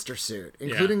the monster suit,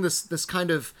 including this kind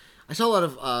of... I saw a lot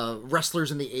of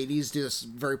wrestlers in the 80s do this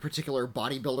very particular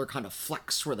bodybuilder kind of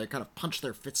flex where they kind of punch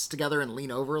their fists together and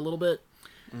lean over a little bit.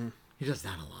 He does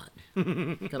that a lot.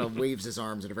 Kind of waves his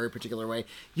arms in a very particular way.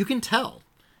 You can tell.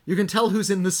 You can tell who's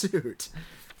in the suit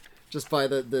just by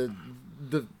the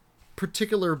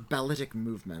particular balletic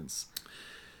movements.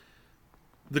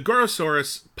 The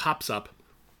Gorosaurus pops up,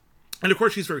 and of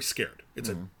course she's very scared. It's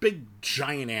a big,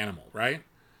 giant animal, right?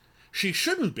 She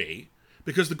shouldn't be,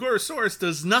 because the Gorosaurus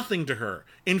does nothing to her.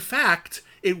 In fact,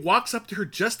 it walks up to her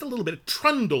just a little bit. It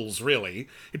trundles, really.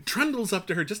 It trundles up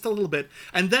to her just a little bit,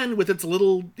 and then with its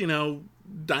little,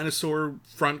 dinosaur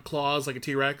front claws like a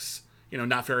T-Rex,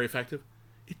 not very effective,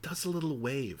 it does a little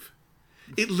wave.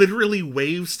 It literally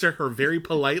waves to her very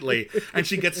politely, and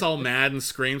she gets all mad and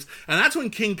screams. And that's when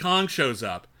King Kong shows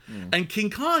up. And King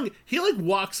Kong, he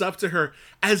walks up to her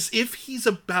as if he's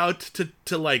about to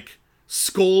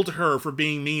scold her for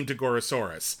being mean to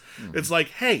Gorosaurus. It's like,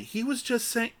 hey, he was just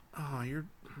saying, all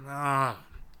right,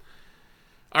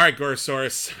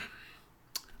 Gorosaurus,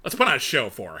 let's put on a show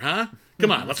for her, huh?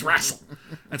 Come on, let's wrestle.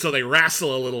 And so they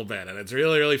wrestle a little bit, and it's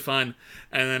really, really fun.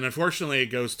 And then, unfortunately, it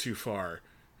goes too far,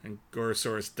 and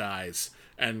Gorosaurus dies.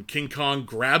 And King Kong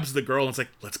grabs the girl and it's like,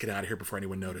 let's get out of here before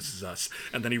anyone notices us.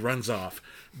 And then he runs off.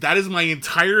 That is my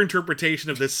entire interpretation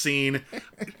of this scene.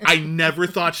 I never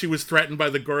thought she was threatened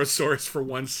by the Gorosaurus for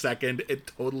 1 second.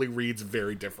 It totally reads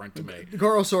very different to me.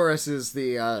 Gorosaurus is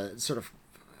the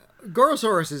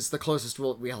Gorosaurus is the closest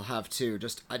we'll have to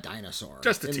just a dinosaur.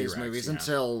 Just a in T-Rex, these movies yeah.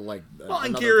 Until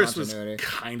Anguirus was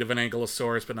kind of an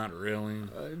ankylosaurus, but not really.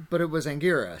 But it was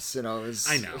Anguirus, It was...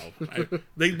 I know.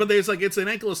 But there's it's an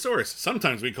ankylosaurus.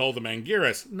 Sometimes we call them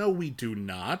Anguirus. No, we do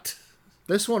not.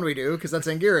 This one we do, because that's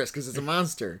Anguirus, because it's a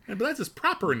monster. Yeah, but that's his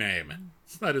proper name.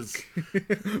 It's not his...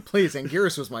 Please,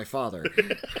 Anguirus was my father.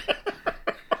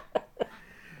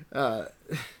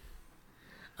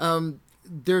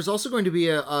 There's also going to be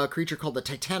a creature called the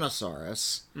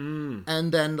Titanosaurus.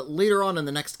 And then later on in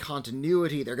the next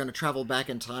continuity, they're going to travel back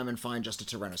in time and find just a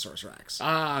Tyrannosaurus Rex.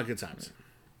 Ah, good times.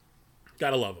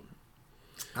 Gotta love them.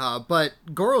 But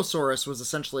Gorosaurus was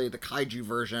essentially the kaiju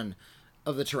version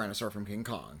of the Tyrannosaur from King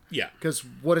Kong. Yeah. Because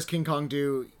what does King Kong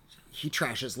do? He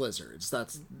trashes lizards.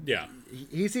 Yeah.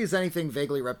 He sees anything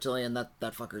vaguely reptilian, that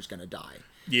fucker's going to die.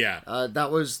 Yeah.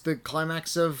 That was the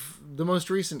climax of the most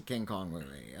recent King Kong movie.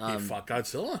 He fought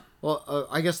Godzilla. Well,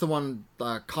 I guess the one,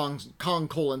 Kong: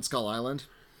 Skull Island.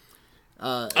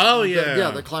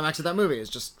 Yeah. The climax of that movie is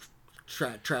just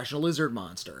trash a lizard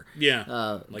monster. Yeah.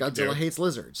 Godzilla hates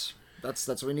lizards. That's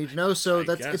what we need to know. So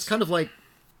it's kind of like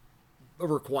a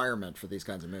requirement for these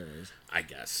kinds of movies, I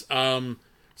guess.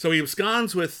 So he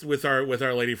absconds with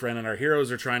our lady friend, and our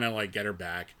heroes are trying to get her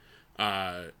back.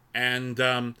 I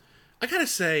gotta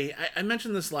say, I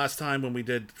mentioned this last time when we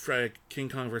did King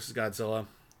Kong vs. Godzilla.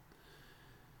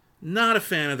 Not a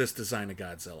fan of this design of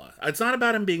Godzilla. It's not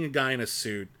about him being a guy in a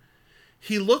suit.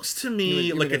 He looks to me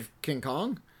you like mean King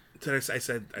Kong. I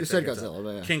said Godzilla,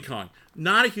 but yeah. King Kong.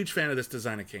 Not a huge fan of this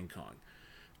design of King Kong.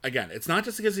 Again, it's not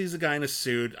just because he's a guy in a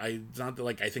suit. It's not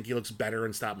that I think he looks better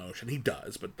in stop motion. He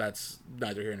does, but that's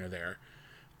neither here nor there.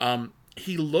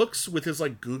 he looks with his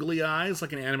like googly eyes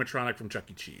like an animatronic from Chuck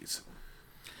E. Cheese.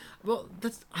 Well,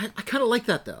 I kind of like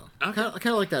that though. Okay. I kind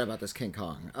of like that about this King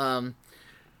Kong.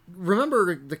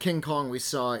 Remember the King Kong we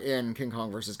saw in King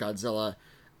Kong versus Godzilla?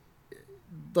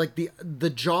 Like the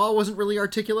jaw wasn't really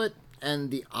articulate,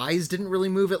 and the eyes didn't really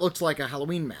move. It looked like a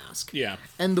Halloween mask. Yeah.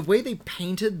 And the way they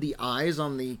painted the eyes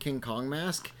on the King Kong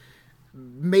mask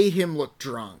made him look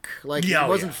drunk. Like he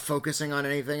wasn't focusing on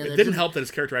anything. And it didn't help that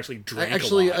his character actually drank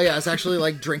a lot. Yeah, it's actually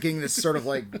like drinking this sort of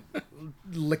like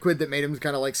liquid that made him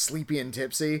kind of like sleepy and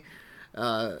tipsy.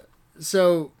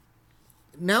 So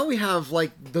now we have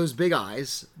like those big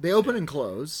eyes. They open and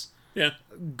close. Yeah.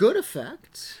 Good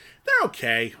effect. They're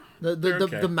okay.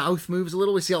 The mouth moves a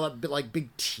little. We see all that like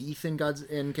big teeth in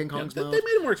King Kong's mouth. They made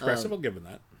it more expressive. I'll give them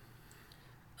that.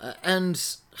 And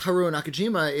Haruo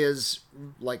Nakajima is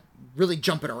like really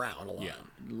jumping around a lot. Yeah.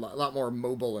 A lot more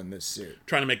mobile in this suit.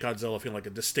 Trying to make Godzilla feel like a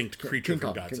distinct creature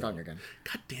from Godzilla. King Kong again.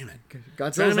 God damn it.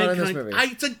 Godzilla's not in this movie.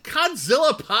 It's a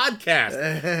Godzilla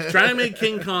podcast. Trying to make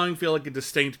King Kong feel like a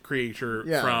distinct creature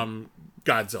from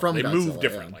Godzilla. They move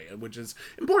differently, which is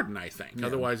important, I think. Yeah.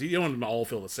 Otherwise, you don't want them to all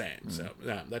feel the same. So,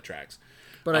 yeah, that tracks.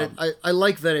 But I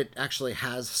like that it actually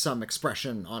has some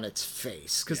expression on its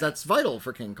face, because that's vital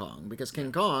for King Kong, because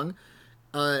King Kong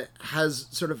has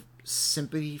sort of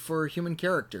sympathy for human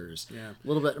characters. Yeah. A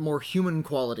little bit more human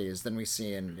qualities than we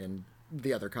see in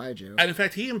the other kaiju. And in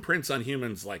fact, he imprints on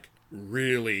humans, like,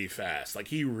 really fast. Like,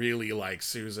 he really likes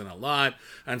Susan a lot.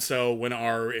 And so when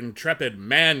our intrepid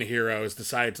man heroes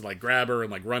decide to, like, grab her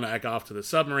and, like, run back off to the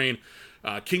submarine,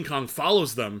 King Kong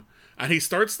follows them, and he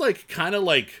starts, like, kind of,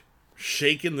 like,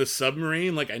 shaking the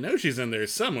submarine. Like, I know she's in there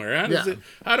somewhere.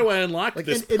 How do I unlock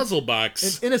this puzzle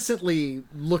box? And innocently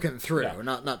looking through,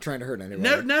 not trying to hurt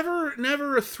anyone.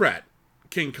 Never a threat,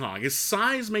 King Kong. His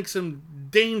size makes him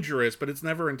dangerous, but it's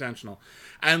never intentional.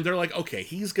 And they're like, okay,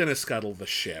 he's gonna scuttle the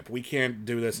ship. We can't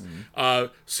do this.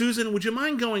 Susan, would you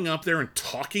mind going up there and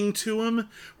talking to him?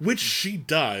 Which she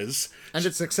does. And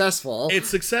it's successful. It's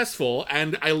successful,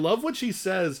 and I love what she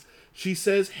says. She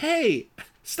says, hey,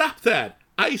 stop that.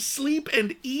 I sleep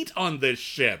and eat on this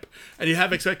ship. And you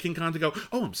have King Kong to go,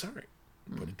 oh, I'm sorry.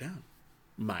 Put it down.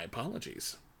 My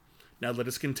apologies. Now let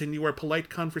us continue our polite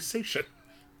conversation.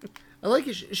 I like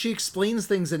it. She explains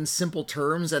things in simple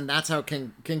terms, and that's how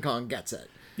King Kong gets it.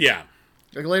 Yeah.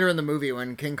 Like later in the movie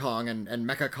when King Kong and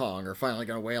Mecha Kong are finally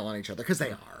going to wail on each other, because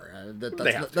they are.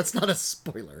 That's not a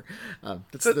spoiler.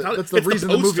 That's the reason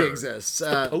the movie exists. It's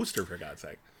the poster, for God's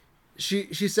sake.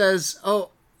 She says,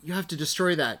 oh, you have to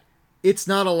destroy that. It's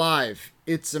not alive.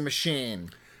 It's a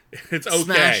machine. It's okay.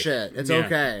 Smash it. It's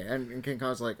okay. And King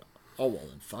Kong's like, oh, well,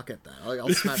 then fuck it then. I'll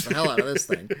smash the hell out of this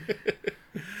thing.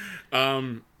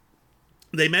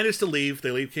 They manage to leave.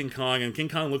 They leave King Kong, and King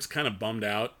Kong looks kind of bummed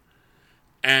out.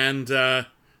 And then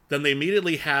they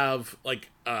immediately have,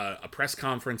 like, a press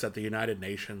conference at the United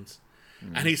Nations.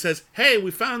 And he says, hey,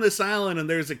 we found this island and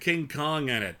there's a King Kong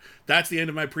in it. That's the end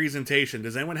of my presentation.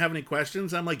 Does anyone have any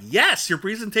questions? I'm like, yes, your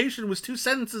presentation was 2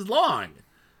 sentences long.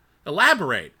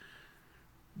 Elaborate.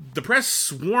 The press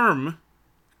swarm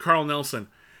Carl Nelson.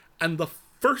 And the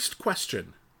first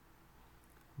question,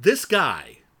 this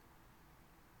guy,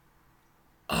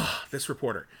 this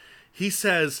reporter, he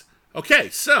says,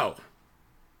 okay, so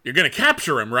you're going to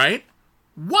capture him, right?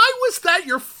 Why was that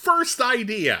your first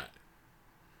idea?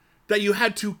 That you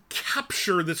had to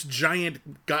capture this giant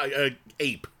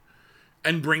ape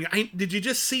and bring... did you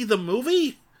just see the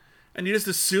movie? And you just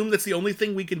assume that's the only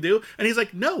thing we can do? And he's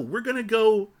like, no, we're going to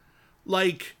go,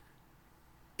 like,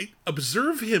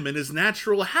 observe him in his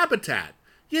natural habitat.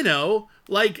 You know,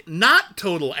 like, not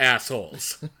total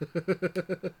assholes.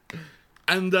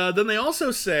 And then they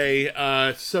also say,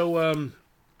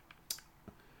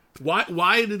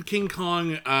 why did King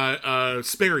Kong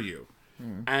spare you?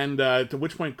 And to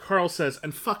which point Carl says,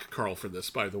 and fuck Carl for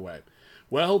this, by the way.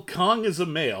 Well, Kong is a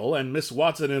male, and Miss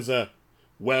Watson is a...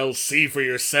 Well, see for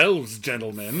yourselves,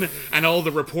 gentlemen. And all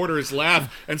the reporters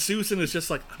laugh, and Susan is just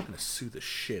like, I'm gonna sue the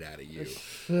shit out of you.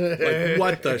 Like,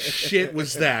 what the shit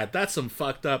was that? That's some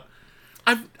fucked up...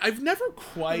 I've never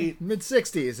quite...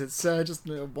 Mid-60s. It's just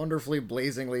a wonderfully,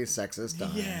 blazingly sexist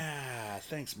time. Yeah,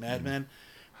 thanks, Madman.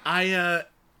 I've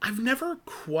never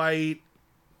quite...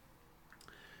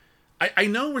 I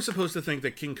know we're supposed to think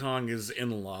that King Kong is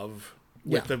in love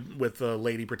with the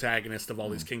lady protagonist of all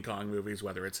these King Kong movies,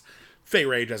 whether it's Fay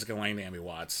Wray, Jessica Lange, Naomi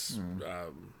Watts,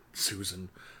 Susan.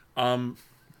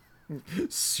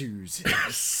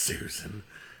 Susan.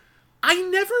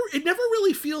 It never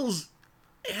really feels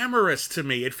amorous to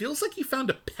me. It feels like he found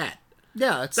a pet.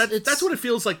 Yeah, that's what it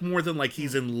feels like, more than like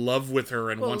he's in love with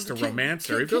her and wants to romance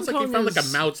her. It feels like he found like a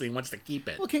mouse and he wants to keep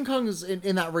it. Well, King Kong is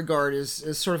in that regard is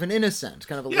sort of an innocent,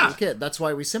 kind of a little kid. That's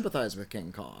why we sympathize with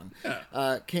King Kong.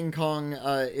 Yeah. King Kong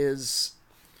is,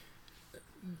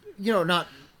 not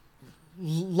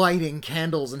lighting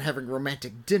candles and having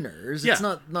romantic dinners. It's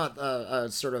not a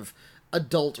sort of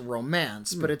adult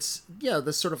romance, but it's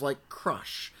this sort of like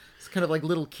crush. It's kind of like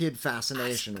little kid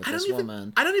fascination with this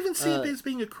woman. I don't even see it as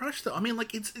being a crush, though. I mean,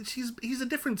 like he's a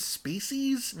different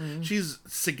species. She's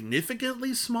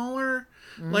significantly smaller.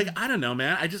 Like, I don't know,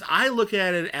 man. I look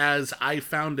at it as I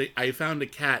found a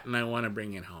cat and I want to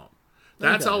bring it home.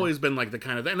 That's always been like the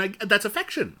kind of, and that's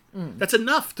affection. That's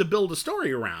enough to build a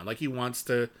story around. Like, he wants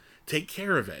to take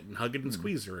care of it and hug it and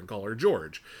squeeze her and call her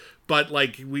George. But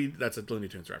like that's a Looney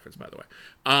Tunes reference, by the way.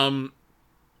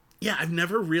 Yeah, I've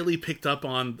never really picked up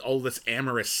on all this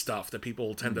amorous stuff that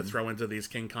people tend to throw into these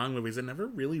King Kong movies. It never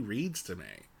really reads to me.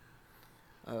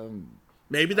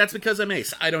 Maybe that's because I'm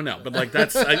ace. I don't know. But like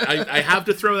that's I have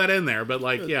to throw that in there. But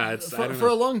like, yeah, it's for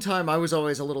a long time I was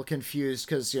always a little confused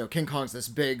because King Kong's this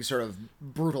big sort of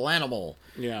brutal animal.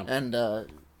 Yeah. And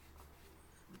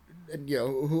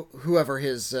whoever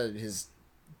his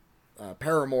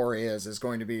paramour is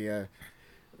going to be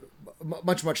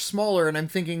much smaller, and I'm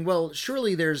thinking, well,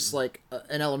 surely there's like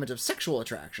an element of sexual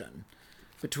attraction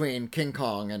between King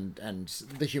Kong and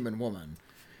the human woman.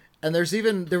 And there was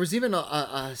even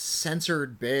a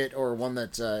censored bit, or one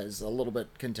that is a little bit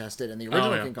contested in the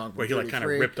original King Kong, where he like kind of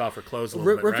ripped off her clothes a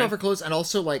little bit, ripped right? off her clothes, and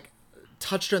also like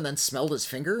touched her and then smelled his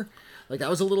finger. Like that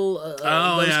was a little that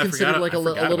was considered like a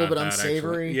little bit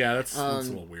unsavory. Actually. Yeah, that's a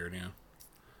little weird. Yeah.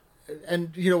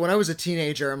 And when I was a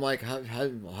teenager, I'm like,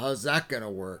 how's that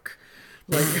gonna work?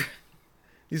 Like,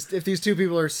 if these two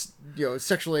people are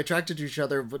sexually attracted to each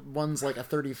other, but one's like a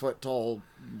 30-foot tall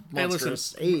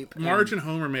monstrous ape. Marge and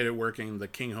Homer made it working the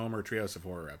King Homer Trios of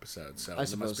Horror episode, so I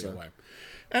suppose there must be so. a way.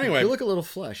 Anyway, you look a little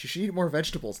flesh. You should eat more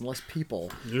vegetables and less people.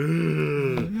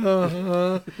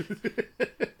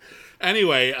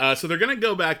 Anyway, so they're going to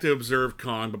go back to observe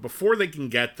Kong, but before they can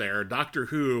get there, Doctor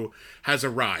Who has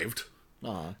arrived.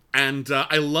 And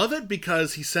I love it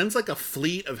because he sends like a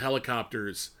fleet of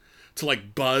helicopters to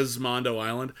like buzz Mondo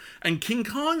Island, and King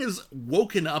Kong is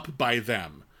woken up by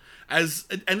them.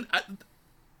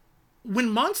 When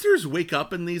monsters wake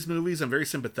up in these movies, I'm very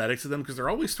sympathetic to them because they're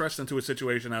always thrust into a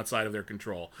situation outside of their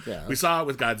control. Yeah. We saw it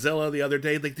with Godzilla the other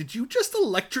day. Like, did you just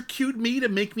electrocute me to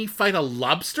make me fight a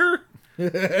lobster?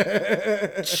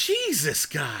 Jesus,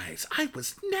 guys, I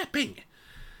was napping.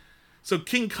 So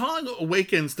King Kong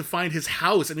awakens to find his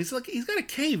house, and he's got a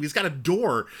cave, he's got a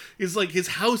door. He's like, his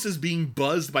house is being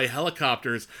buzzed by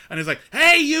helicopters, and he's like,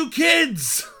 "Hey, you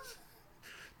kids!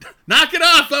 Knock it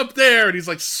off up there!" And he's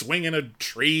like swinging a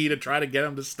tree to try to get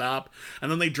him to stop.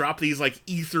 And then they drop these like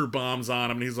ether bombs on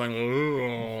him, and he's like,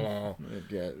 "Oh!"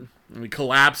 And he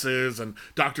collapses, and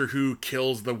Doctor Who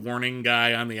kills the warning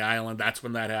guy on the island. That's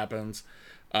when that happens.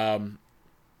 And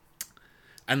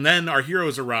then our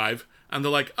heroes arrive. And they're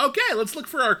like, "Okay, let's look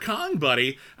for our Kong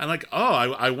buddy." And like,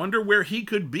 "Oh, I wonder where he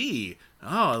could be.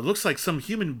 Oh, it looks like some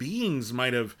human beings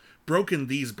might have broken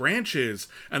these branches."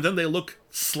 And then they look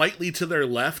slightly to their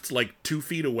left, like 2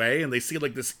 feet away, and they see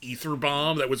like this ether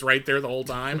bomb that was right there the whole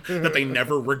time that they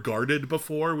never regarded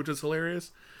before, which is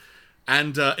hilarious.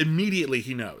 And immediately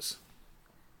he knows.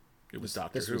 It was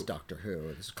Doctor Who. This was Doctor Who.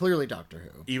 This is clearly Doctor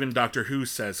Who. Even Doctor Who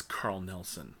says Carl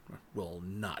Nelson will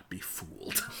not be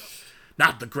fooled.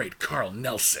 Not the great Carl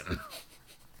Nelson.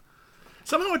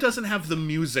 Somehow it doesn't have the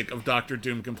music of Doctor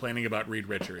Doom complaining about Reed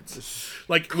Richards.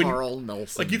 Like Carl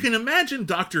Nelson. Like, you can imagine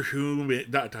Doctor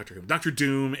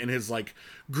Doom in his like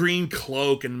green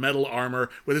cloak and metal armor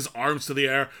with his arms to the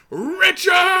air,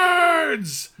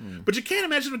 "Richards!" But you can't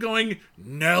imagine him going,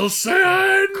 "Nelson!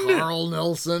 Carl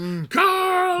Nelson!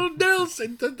 Carl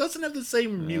Nelson!" It doesn't have the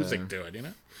same music to it,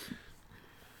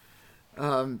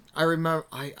 I remember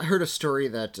I heard a story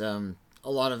that a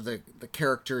lot of the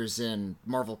characters in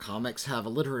Marvel Comics have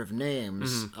alliterative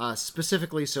names,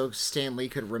 specifically so Stan Lee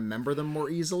could remember them more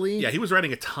easily. Yeah, he was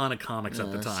writing a ton of comics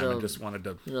at the time and just wanted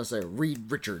to... say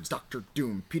Reed Richards, Doctor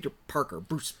Doom, Peter Parker,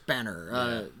 Bruce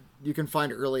Banner. You can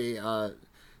find early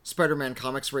Spider-Man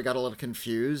comics where he got a little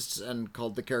confused and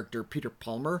called the character Peter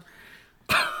Palmer.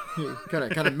 He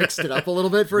kind of mixed it up a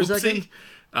little bit for a second.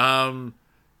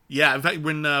 Yeah, in fact,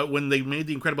 when they made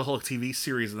the Incredible Hulk TV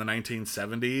series in the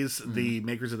 1970s, the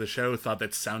makers of the show thought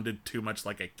that sounded too much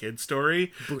like a kid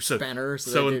story. Bruce Banner,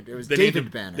 it was they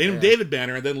David Banner. They named him David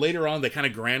Banner, and then later on they kind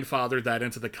of grandfathered that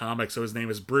into the comics, so his name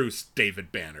is Bruce David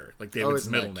Banner, like David's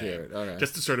middle name, okay.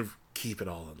 just to sort of keep it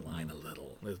all in line a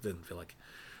little. It didn't feel like...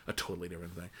 a totally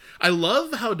different thing. I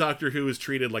love how Doctor Who is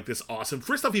treated like this awesome.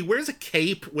 First off, he wears a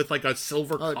cape with like a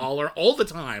silver collar all the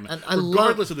time, and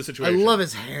regardless of the situation. I love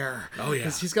his hair. Oh yeah,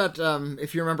 he's got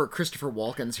if you remember Christopher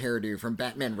Walken's hairdo from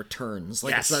Batman Returns,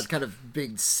 like yes. It's that kind of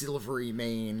big silvery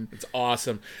mane. It's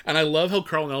awesome, and I love how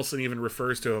Carl Nelson even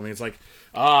refers to him. He's like,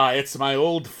 it's my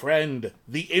old friend,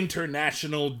 the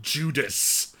International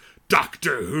Judas.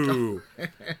 Doctor Who.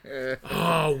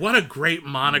 Oh, what a great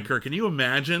moniker. Can you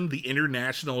imagine the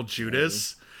International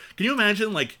Judas? Can you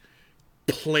imagine, like,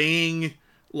 playing,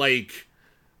 like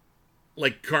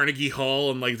Carnegie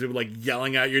Hall and, like, they're, like,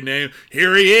 yelling out your name?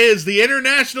 Here he is, the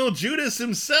International Judas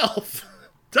himself.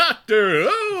 Doctor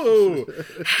Who.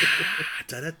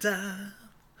 Da-da-da.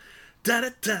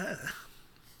 Da-da-da.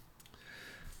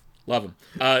 Love him.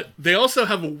 They also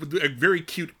have a very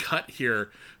cute cut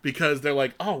here because they're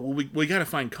like, oh, well, we got to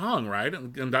find Kong, right?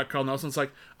 And Dr. Carl Nelson's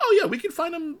like, oh, yeah, we can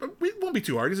find him. It won't be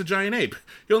too hard. He's a giant ape.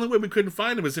 The only way we couldn't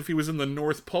find him is if he was in the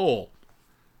North Pole.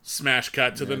 Smash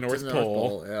cut to the North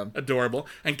Pole. Yeah. Adorable.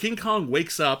 And King Kong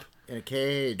wakes up. In a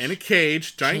cage.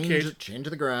 Giant cage. Chained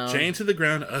to the ground. Chained to the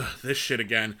ground. Ugh, this shit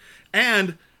again.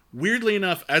 And weirdly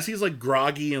enough, as he's like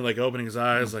groggy and like opening his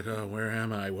eyes, like, oh, where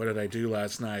am I? What did I do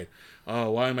last night? Oh,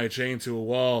 why am I chained to a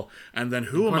wall? And then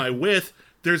who am I with?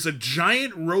 There's a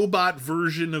giant robot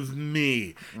version of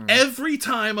me. Every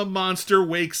time a monster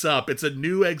wakes up, it's a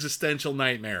new existential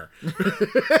nightmare.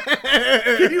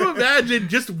 Can you imagine?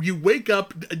 Just you wake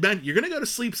up, man, you're gonna go to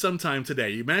sleep sometime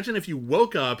today. Imagine if you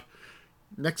woke up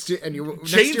next to a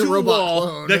robot wall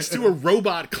clone. next to a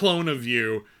robot clone of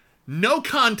you, no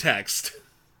context.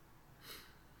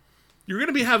 You're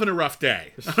gonna be having a rough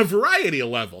day on a variety of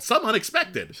levels, some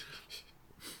unexpected.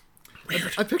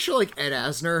 Weird. I picture like Ed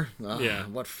Asner. Oh, yeah.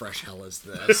 What fresh hell is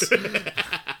this? It's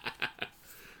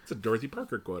a Dorothy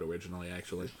Parker quote originally,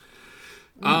 actually.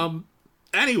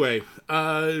 Anyway,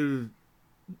 Madame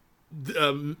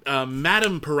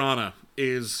Piranha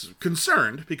is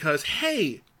concerned because,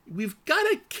 hey, we've got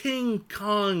a King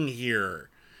Kong here,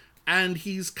 and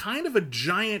he's kind of a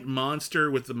giant monster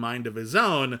with the mind of his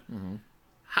own. Mm-hmm.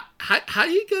 How are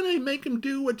you going to make him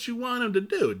do what you want him to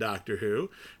do, Doctor Who?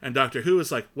 And Doctor Who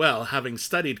is like, well, having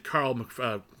studied Carl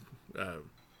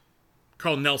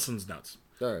Nelson's notes.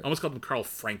 Sorry. I almost called him Carl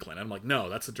Franklin. I'm like, no,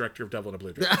 that's the director of Devil in a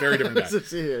Blue Dress. Very different guy.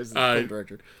 He is the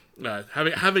director.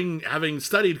 Having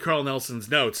studied Carl Nelson's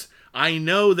notes, I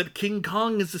know that King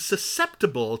Kong is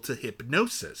susceptible to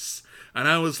hypnosis. And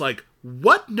I was like,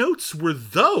 what notes were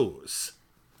those?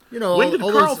 You know, when did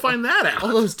Carl find that out? All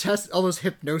those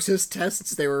hypnosis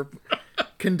tests they were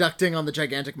conducting on the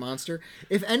gigantic monster.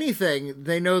 If anything,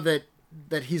 they know that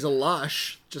he's a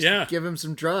lush. Just give him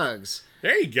some drugs.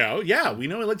 There you go. Yeah, we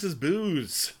know he likes his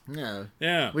booze. Yeah.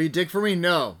 Yeah. Will you dig for me?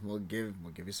 No. We'll give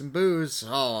you some booze.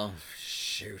 Oh,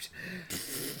 shoot.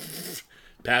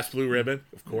 Pass blue ribbon?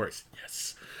 Of course.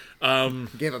 Yes.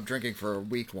 Gave up drinking for a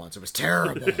week once. It was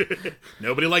terrible.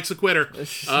 Nobody likes a quitter.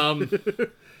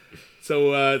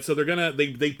 So they're gonna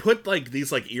they put like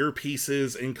these like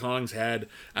earpieces in Kong's head,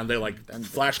 and they like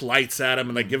flash lights at him,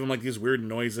 and they give him like these weird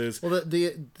noises. Well,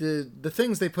 the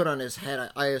things they put on his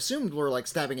head, I assumed were like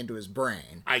stabbing into his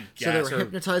brain. I guess. So they were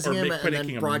hypnotizing him and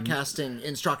then broadcasting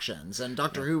instructions, and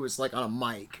Doctor Who was like on a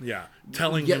mic. Yeah,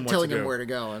 telling him where to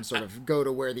go, and sort of go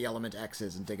to where the element X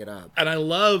is and dig it up. And I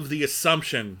love the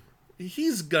assumption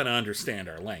he's gonna understand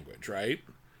our language, right?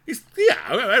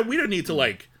 We don't need to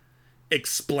like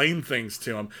explain things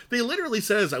to him. They literally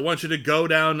says, I want you to go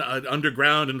down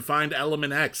underground and find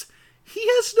element X. He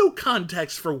has no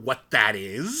context for what that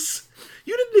is.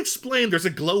 You didn't explain there's a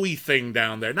glowy thing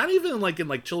down there. Not even like in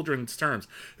like children's terms.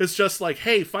 It's just like,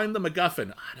 hey, find the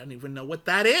MacGuffin. I don't even know what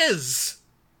that is.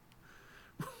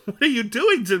 What are you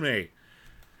doing to me?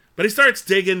 But he starts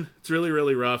digging. It's really,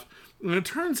 really rough. And it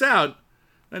turns out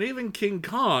that even King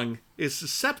Kong is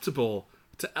susceptible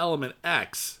to element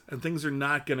X, and things are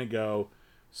not going to go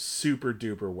super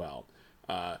duper well.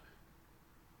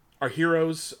 Our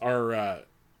heroes are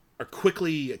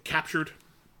quickly captured.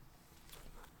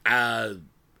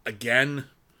 Again,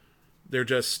 they're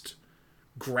just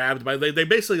grabbed by... They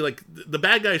basically, like, the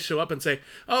bad guys show up and say,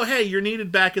 oh, hey, you're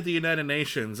needed back at the United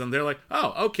Nations. And they're like,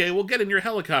 oh, okay, we'll get in your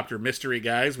helicopter, mystery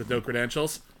guys with no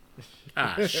credentials.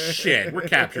 Shit, we're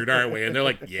captured, aren't we? And they're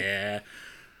like, yeah.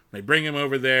 They bring him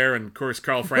over there, and of course,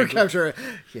 Carl Franklin.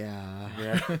 Yeah.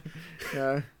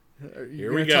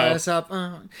 Here we go. Tie us up.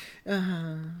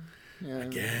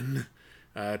 Again.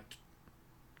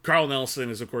 Carl Nelson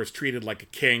is, of course, treated like a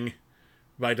king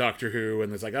by Doctor Who,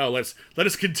 and it's like, oh, let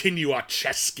us continue our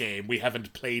chess game we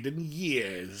haven't played in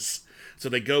years. So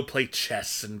they go play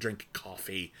chess and drink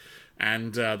coffee,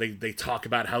 And they talk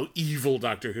about how evil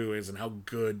Doctor Who is and how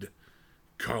good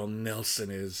Carl Nelson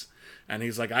is. And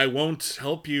he's like, I won't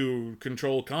help you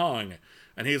control Kong.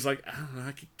 And he's like, I don't know,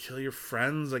 I could kill your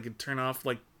friends. I could turn off,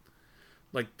 like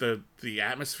the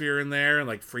atmosphere in there and,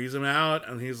 like, freeze them out.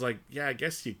 And he's like, yeah, I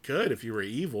guess you could if you were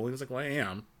evil. And he's like, well, I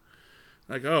am.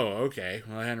 Like, oh, okay.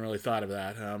 Well, I hadn't really thought of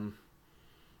that.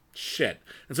 Shit.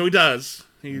 And so he does.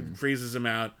 He freezes him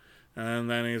out. And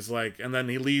then he's like, and then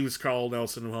he leaves Carl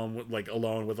Nelson home with, like,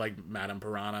 alone with, like, Madame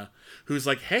Piranha, who's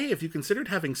like, hey, have you considered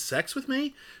having sex with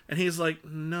me? And he's like,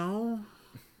 no.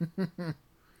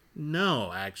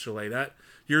 No, actually, that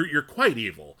you're quite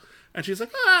evil. And she's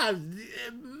like,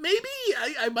 maybe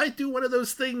I might do one of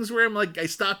those things where I'm like, I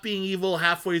stop being evil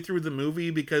halfway through the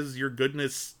movie because your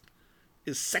goodness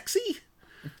is sexy.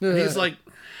 And he's like,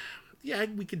 yeah,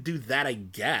 we could do that, I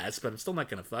guess, but I'm still not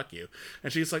gonna fuck you.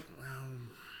 And she's like,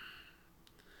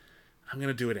 I'm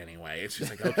gonna do it anyway. And she's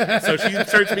like, okay. So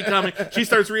she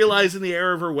starts realizing the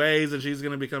error of her ways, and she's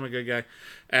gonna become a good guy.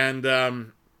 And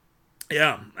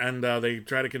they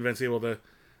try to convince people to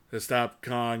stop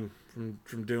Kong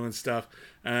from doing stuff.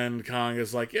 And Kong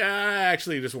is like, yeah, I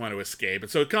actually just want to escape.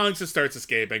 And so Kong just starts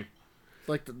escaping.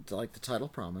 Like the title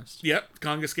promised. Yep,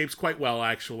 Kong escapes quite well,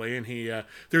 actually. And he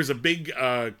there's a big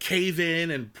cave-in,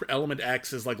 and Element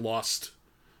X is, like, lost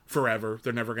forever.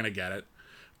 They're never gonna get it.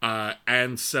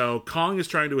 And so Kong is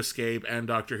trying to escape, and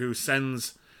Doctor Who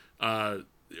sends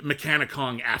Mechanic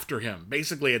Kong after him,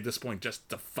 basically at this point just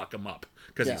to fuck him up,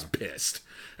 because he's pissed.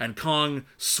 And Kong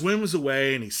swims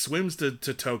away, and he swims to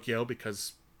Tokyo,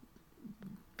 because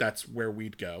that's where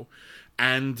we'd go.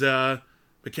 And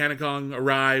Mechanic Kong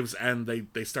arrives, and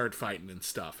they start fighting and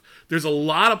stuff. There's a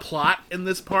lot of plot in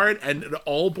this part, and it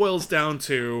all boils down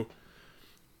to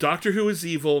Doctor Who is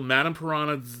evil, Madame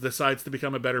Piranha decides to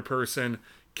become a better person,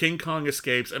 King Kong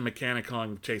escapes, and Mechanic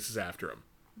Kong chases after him.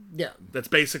 Yeah. That's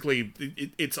basically...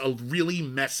 It's a really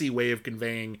messy way of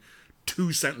conveying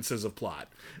 2 sentences of plot.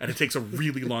 And it takes a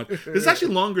really long... This is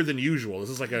actually longer than usual. This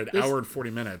is like an hour and 40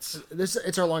 minutes.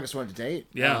 It's our longest one to date.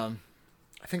 Yeah.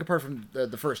 I think apart from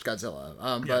the first Godzilla.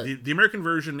 But the American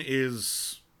version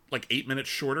is like 8 minutes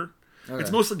shorter. Okay.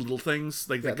 It's mostly little things,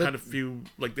 like they kind of few,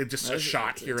 like they just a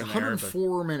shot here and there.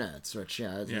 104 minutes, which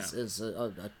is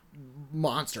a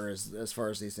monster as far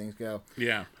as these things go.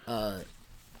 Yeah.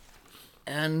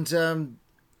 And the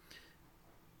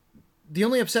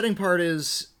only upsetting part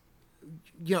is,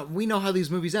 we know how these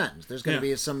movies end. There's going to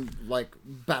be some, like,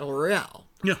 battle royale.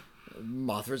 Yeah.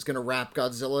 Mothra's going to wrap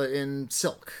Godzilla in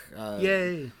silk.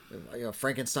 Yay.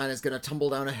 Frankenstein is going to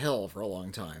tumble down a hill for a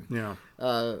long time. Yeah.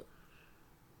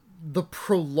 The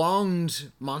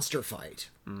prolonged monster fight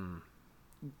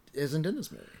isn't in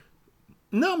this movie.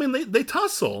 No, I mean, they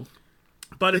tussle.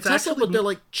 But it's actually... but they're,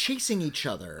 like, chasing each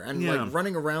other and, like,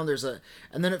 running around.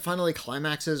 And then it finally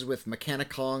climaxes with Mechanic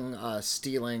Kong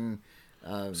stealing...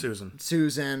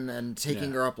 Susan and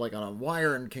taking her up, like, on a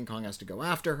wire, and King Kong has to go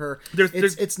after her.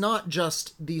 It's not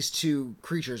just these two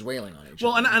creatures wailing on each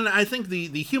other. Well, and I think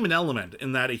the human element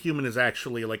in that a human is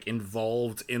actually, like,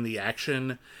 involved in the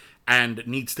action and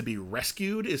needs to be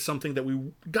rescued is something that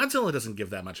Godzilla doesn't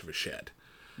give that much of a shit.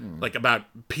 Like, about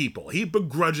people. He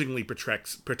begrudgingly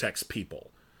protects people.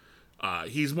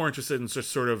 He's more interested in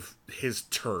just sort of his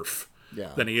turf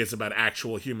than he is about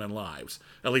actual human lives,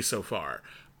 at least so far.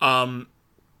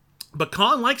 But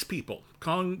Kong likes people.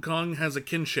 Kong has a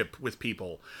kinship with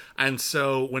people. And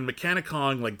so when Mechanic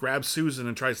Kong, like, grabs Susan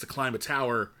and tries to climb a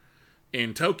tower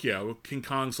in Tokyo, King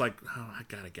Kong's like, oh, I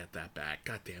gotta get that back.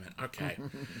 God damn it. Okay.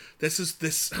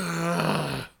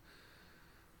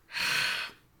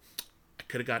 I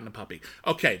could have gotten a puppy.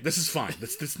 Okay, this is fine.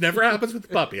 This never happens with the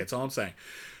puppy. That's all I'm saying.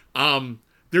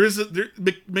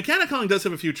 Mechanic Kong does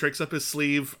have a few tricks up his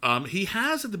sleeve. He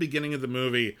has at the beginning of the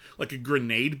movie like a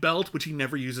grenade belt, which he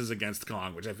never uses against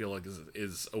Kong, which I feel like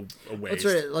is a waste. That's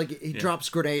right. Like he drops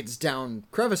grenades down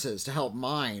crevices to help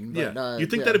mine. But, you'd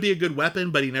think that'd be a good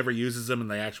weapon, but he never uses them in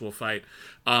the actual fight.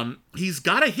 He's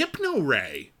got a hypno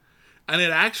ray, and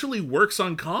it actually works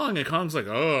on Kong. And Kong's like,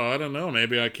 oh, I don't know,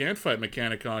 maybe I can't fight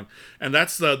Mechanic Kong. And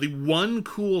that's the one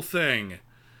cool thing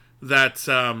that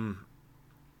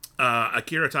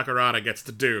Akira Takarada gets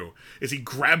to do is he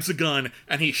grabs a gun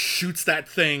and he shoots that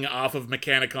thing off of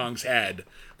Mechanic Kong's head,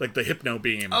 like the hypno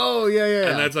beam. Oh yeah.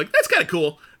 And that's kind of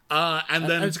cool. And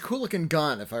then it's a cool looking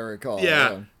gun, if I recall.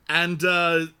 Yeah. And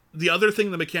the other thing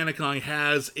the Mechanic Kong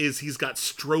has is he's got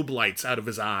strobe lights out of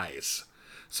his eyes.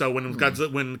 So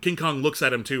when King Kong looks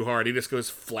at him too hard, he just goes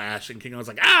flash, and King Kong's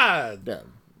like,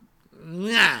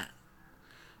 nah.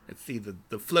 Let's see the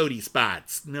floaty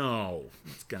spots. No,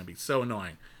 it's gonna be so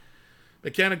annoying.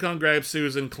 Mechanic Kong grabs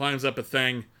Susan, climbs up a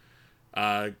thing.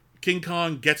 King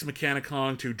Kong gets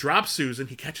Mechanicong to drop Susan.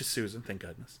 He catches Susan, thank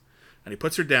goodness. And he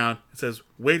puts her down and says,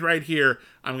 wait right here.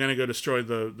 I'm going to go destroy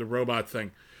the robot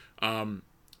thing.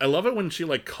 I love it when she,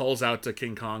 like, calls out to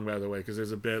King Kong, by the way, because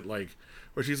there's a bit, like,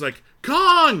 where she's like,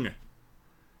 Kong!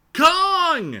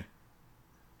 Kong!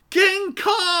 King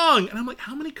Kong! And I'm like,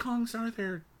 how many Kongs are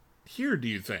there here, do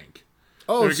you think?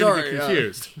 Oh, They're sorry. Get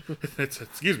confused.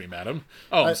 Excuse me, madam.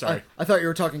 Oh, I'm sorry. I thought you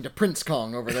were talking to Prince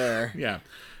Kong over there. Yeah.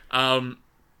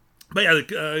 But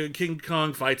yeah, King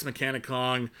Kong fights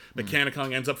Mechanicong.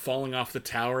 Mechanicong ends up falling off the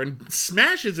tower and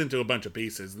smashes into a bunch of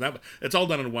pieces. And it's all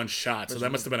done in one shot, so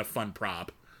that must have been a fun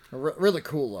prop. Really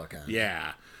cool looking.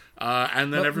 Yeah.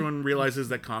 And then everyone realizes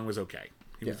that Kong was okay.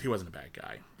 He wasn't a bad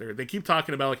guy. They keep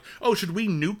talking about, like, oh, should we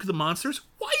nuke the monsters?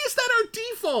 Why is that our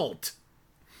default?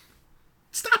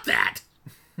 Stop that!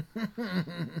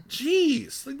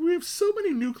 Jeez. Like, we have so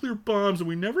many nuclear bombs and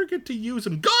we never get to use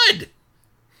them. Good!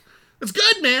 That's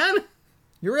good, man!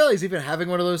 You realize even having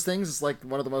one of those things is, like,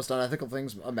 one of the most unethical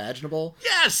things imaginable?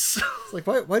 Yes! It's like,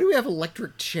 why do we have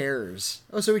electric chairs?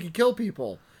 Oh, so we can kill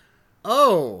people.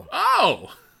 Oh.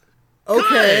 Oh!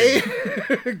 Okay.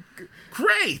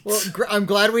 Great! Well, I'm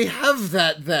glad we have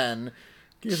that then.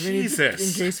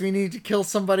 Jesus. In case we need to kill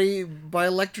somebody by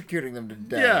electrocuting them to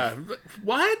death. Yeah.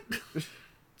 What?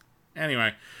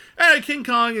 Anyway. King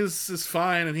Kong is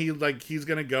fine, and he's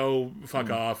gonna go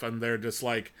fuck off, and they're just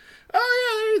like,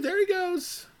 oh yeah, there he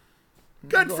goes.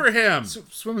 Good for him.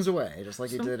 Swims away, just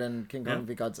like he did in King Kong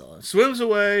v. Godzilla. Swims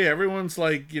away, everyone's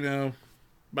like,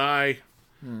 bye.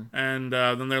 And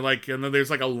then they're like, and then there's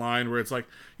like a line where it's like,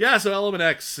 yeah, so Element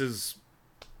X is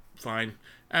fine.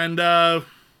 And and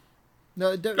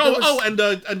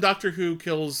Doctor Who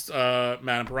kills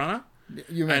Madame Piranha.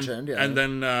 You mentioned, yeah. And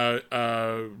then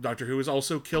Doctor Who is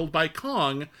also killed by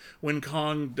Kong when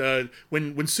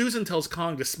when Susan tells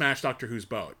Kong to smash Doctor Who's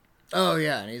boat. Oh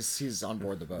yeah, and he's on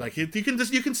board the boat. Like you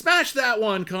can smash that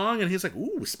one, Kong, and he's like,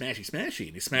 ooh, smashy, smashy,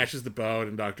 and he smashes the boat,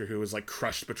 and Doctor Who is like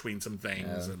crushed between some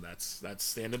things, and that's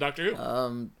the end of Doctor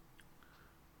Who.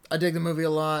 I dig the movie a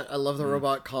lot. I love the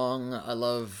robot Kong. I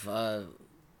love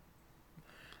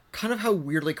kind of how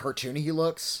weirdly cartoony he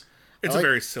looks. It's a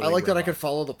very silly. I like robot. that I could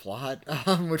follow the plot,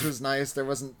 which was nice. There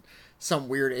wasn't some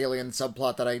weird alien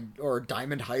subplot or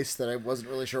diamond heist that I wasn't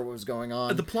really sure what was going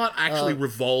on. The plot actually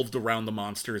revolved around the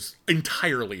monsters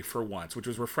entirely for once, which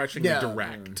was refreshingly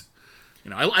direct.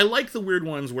 I like the weird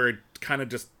ones where it kind of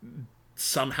just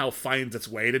somehow finds its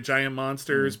way to giant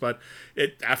monsters, but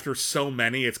after so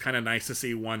many, it's kind of nice to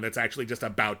see one that's actually just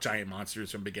about giant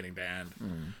monsters from beginning to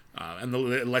end. And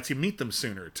it lets you meet them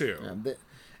sooner, too.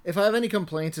 If I have any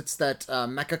complaints, it's that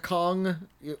Mecha Kong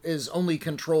is only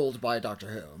controlled by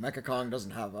Doctor Who. Mecha Kong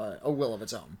doesn't have a will of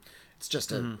its own. It's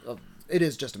just it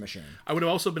is just a machine. I would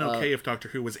have also been okay if Doctor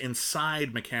Who was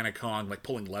inside Mechanicong, like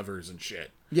pulling levers and shit.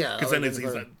 Yeah, because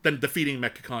then defeating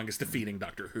Mechanicong is defeating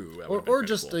Doctor Who. Or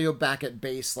just cool. Back at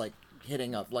base, like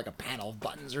hitting up like a panel of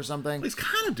buttons or something. Well, he's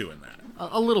kind of doing that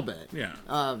a little bit. Yeah.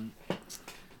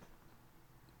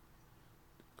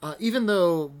 Even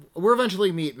though we'll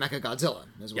eventually meet Mechagodzilla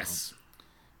as well. Yes.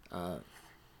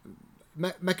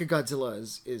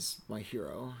 Mechagodzilla is my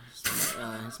hero.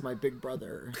 He's my big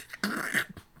brother.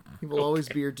 He will always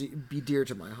be dear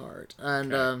to my heart.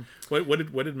 And what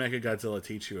did Mechagodzilla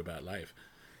teach you about life?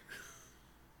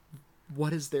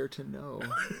 What is there to know?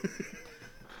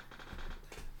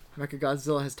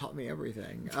 Mechagodzilla has taught me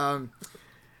everything.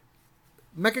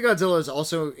 Mechagodzilla is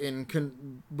also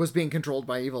was being controlled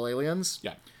by evil aliens.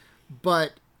 Yeah.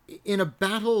 But in a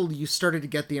battle, you started to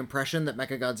get the impression that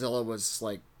Mechagodzilla was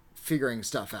like figuring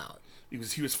stuff out. He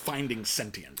was finding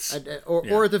sentience,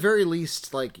 or at the very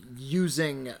least, like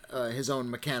using his own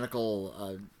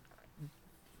mechanical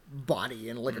body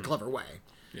in like a clever way.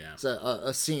 Yeah. It's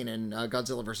a scene in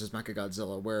Godzilla vs.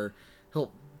 Mechagodzilla where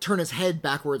he'll turn his head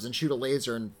backwards and shoot a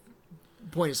laser and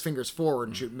point his fingers forward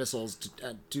and shoot missiles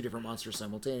at two different monsters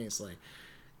simultaneously.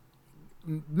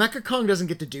 Mecha Kong doesn't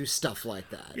get to do stuff like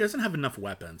that. He doesn't have enough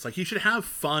weapons. Like, he should have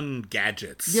fun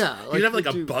gadgets. Yeah. He'd have, like,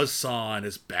 a buzzsaw on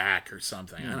his back or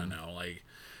something. I don't know. Like,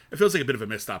 it feels like a bit of a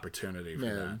missed opportunity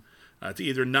for that. To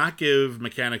either not give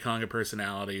Mechanicong a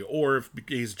personality, or if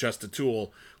he's just a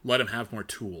tool, let him have more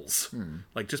tools.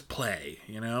 Like, just play,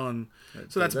 And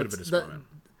so that's a bit of a disappointment.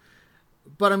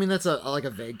 But I mean, that's like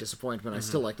a vague disappointment. I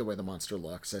still like the way the monster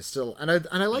looks.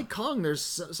 I like Kong.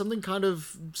 There's something kind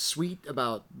of sweet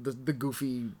about the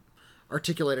goofy,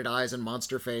 articulated eyes and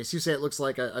monster face. You say it looks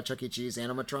like a Chuck E. Cheese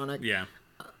animatronic. Yeah.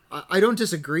 I don't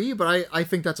disagree, but I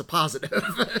think that's a positive.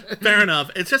 Fair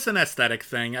enough. It's just an aesthetic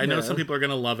thing. I know some people are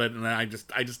gonna love it, and I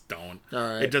just don't. All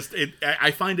right.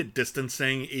 I find it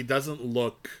distancing. It doesn't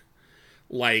look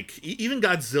like even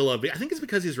Godzilla. I think it's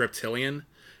because he's reptilian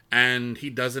and he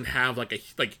doesn't have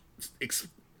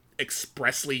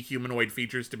expressly humanoid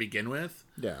features to begin with.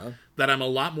 Yeah. That I'm a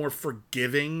lot more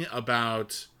forgiving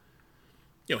about,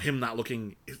 him not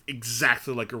looking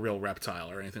exactly like a real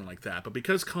reptile or anything like that. But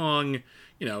because Kong,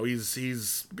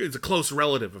 he's a close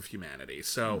relative of humanity,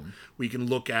 so we can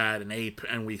look at an ape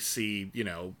and we see,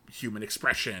 human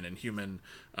expression and human,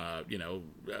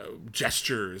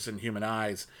 gestures and human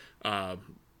eyes,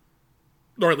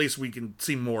 or at least we can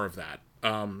see more of that.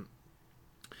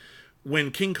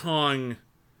 When King Kong,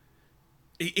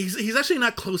 he's actually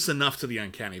not close enough to the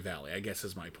uncanny valley, I guess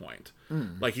is my point.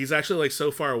 Like, he's actually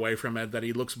so far away from it that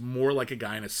he looks more like a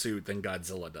guy in a suit than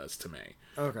Godzilla does to me.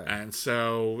 Okay. And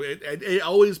so it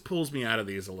always pulls me out of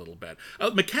these a little bit.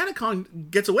 Mechanicon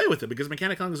gets away with it because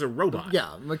Mechanicon is a robot.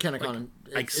 Yeah, Mechanicon.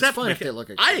 It's fine if they look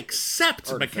I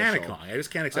accept artificial. Mechanicon. I just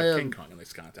can't accept King Kong in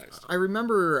this context. I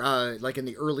remember, in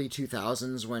the early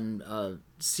 2000s when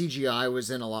CGI was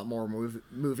in a lot more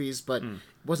movies, but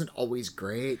wasn't always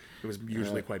great. It was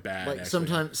usually quite bad.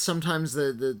 Sometimes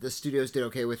the studios did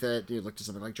okay with it. You looked at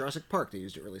something like Jurassic Park; they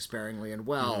used it really sparingly and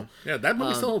well. Yeah, that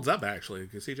movie still holds up actually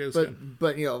because CGI was good.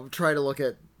 But try to look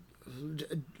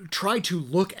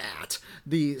at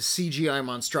the CGI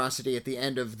monstrosity at the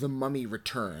end of The Mummy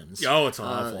Returns. Oh, it's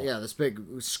awful. This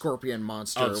big scorpion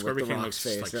monster with the Rock's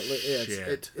face. Like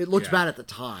it looked bad at the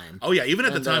time. Oh yeah, even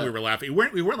at the time we were laughing.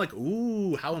 We weren't like,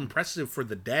 ooh, how impressive for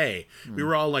the day. We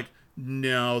were all like,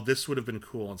 no, this would have been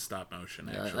cool in stop motion,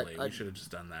 actually. We should have just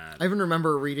done that. I even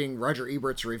remember reading Roger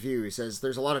Ebert's review. He says,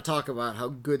 there's a lot of talk about how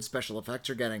good special effects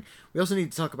are getting. We also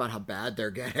need to talk about how bad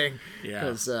they're getting.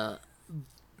 Yeah.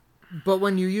 But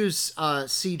when you use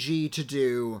CG to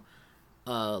do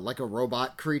like a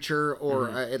robot creature, or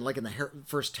in the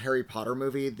first Harry Potter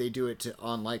movie, they do it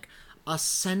on a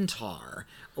centaur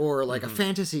or a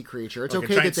fantasy creature. It's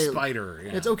okay that spider.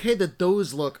 Yeah. It's okay that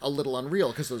those look a little unreal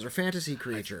because those are fantasy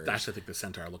creatures. I actually think the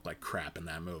centaur looked like crap in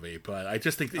that movie, but I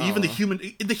just think that even the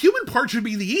human part should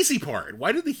be the easy part.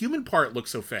 Why did the human part look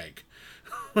so fake?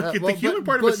 The human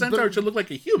part of a centaur should look like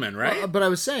a human, right? But I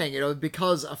was saying,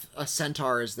 because a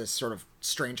centaur is this sort of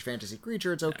strange fantasy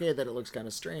creature, it's okay that it looks kind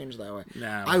of strange that way.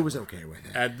 No, I was okay with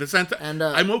it. The centaur,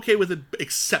 I'm okay with it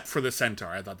except for the centaur.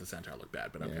 I thought the centaur looked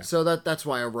bad, but okay. Yeah, so that's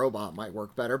why a robot might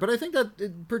work better. But I think that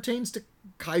it pertains to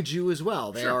kaiju as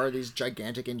well. They are these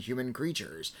gigantic inhuman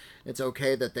creatures. It's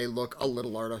okay that they look a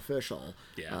little artificial,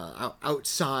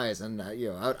 outsize and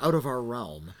out of our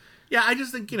realm. Yeah, I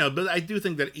just think but I do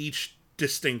think that each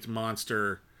distinct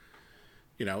monster,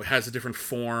 has a different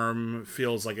form,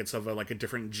 feels like it's of a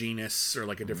different genus or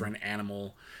a different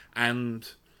animal,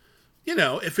 and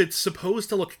if it's supposed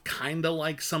to look kind of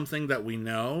like something that we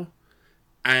know,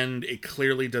 and it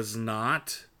clearly does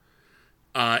not,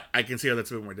 I can see how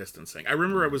that's a bit more distancing. I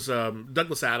remember it was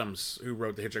Douglas Adams, who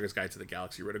wrote The Hitchhiker's Guide to the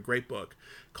Galaxy, wrote a great book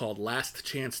called Last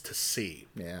Chance to See.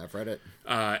 Yeah, I've read it.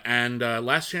 And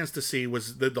Last Chance to See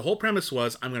was, the whole premise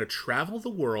was, I'm going to travel the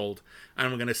world, and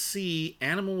I'm going to see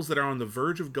animals that are on the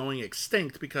verge of going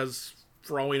extinct, because,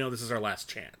 for all we know, this is our last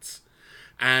chance.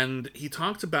 And he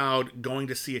talked about going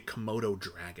to see a Komodo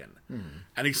dragon.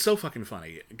 And he's so fucking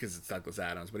funny, because it's Douglas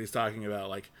Adams, but he's talking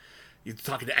about, he's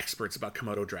talking to experts about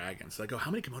Komodo dragons. Like, how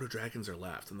many Komodo dragons are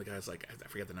left? And the guy's like, I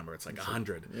forget the number. It's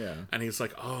 100. Yeah. And he's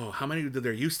like, how many did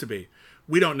there used to be?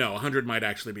 We don't know. 100 might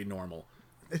actually be normal.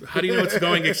 How do you know it's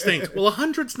going extinct? Well,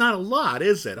 100's not a lot,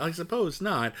 is it? I suppose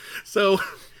not. So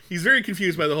he's very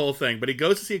confused by the whole thing. But he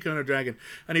goes to see a Komodo dragon,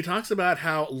 and he talks about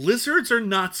how lizards are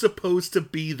not supposed to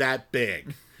be that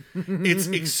big. It's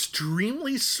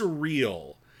extremely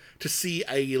surreal to see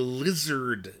a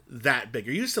lizard that big.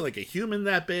 You're used to a human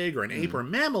that big, or an ape, or a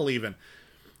mammal even.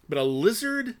 But a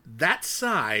lizard that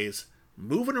size,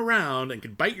 moving around and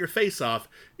can bite your face off,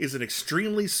 is an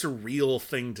extremely surreal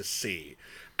thing to see.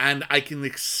 And I can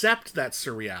accept that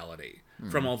surreality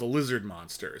from all the lizard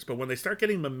monsters. But when they start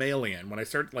getting mammalian, when I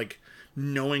start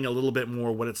knowing a little bit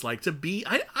more what it's like to be,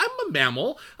 I'm a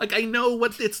mammal. I know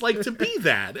what it's like to be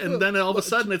that. And then all of a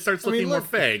sudden it starts looking more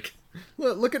fake.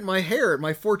 Look at my hair and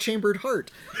my 4-chambered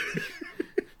heart.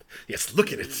 Yes,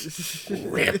 look at it.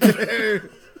 Rip.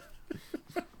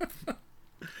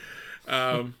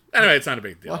 Anyway, it's not a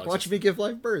big deal. Watch me give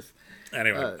life birth.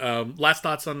 Anyway, last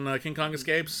thoughts on King Kong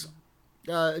Escapes?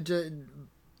 I dig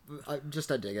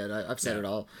it. I've said it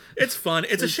all. It's fun.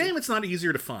 It's a shame it's not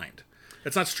easier to find.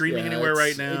 It's not streaming anywhere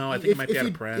right now. I think it might be out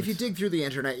of print. If you dig through the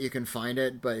internet, you can find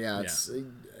it. But it's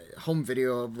home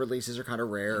video releases are kind of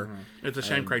rare. It's a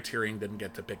shame Criterion didn't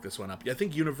get to pick this one up. I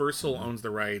think Universal owns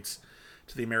the rights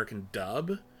to the American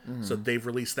dub. So they've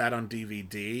released that on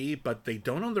DVD, but they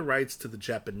don't own the rights to the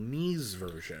Japanese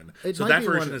version. So that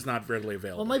version is not readily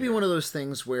available. Well, it might be one of those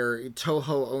things where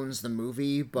Toho owns the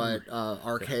movie, but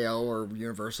RKO or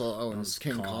Universal owns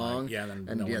King Kong. Yeah, then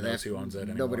no one knows who owns it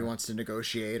anymore. Nobody wants to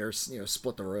negotiate or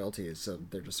split the royalties, so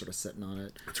they're just sort of sitting on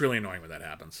it. It's really annoying when that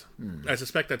happens. I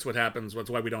suspect that's what happens. That's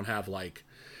why we don't have, like,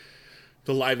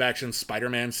 the live-action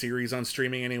Spider-Man series on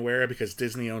streaming anywhere, because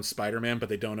Disney owns Spider-Man, but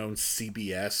they don't own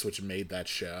CBS, which made that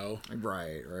show.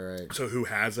 Right. So who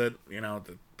has it?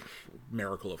 The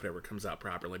miracle if it ever comes out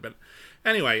properly. But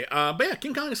anyway, but yeah,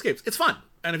 King Kong Escapes. It's fun,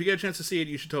 and if you get a chance to see it,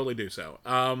 you should totally do so.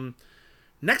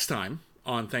 Next time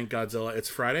on Thank Godzilla, it's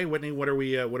Friday. Whitney, what are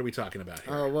we talking about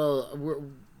here?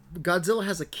 Godzilla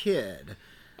has a kid.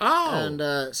 Oh,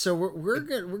 and so we're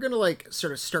gonna like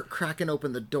sort of start cracking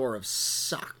open the door of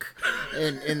suck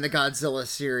in the Godzilla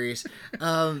series.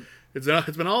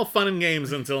 It's been all fun and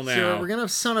games until now. So we're gonna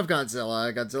have Son of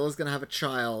Godzilla. Godzilla's gonna have a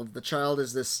child. The child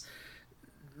is this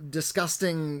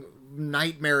disgusting,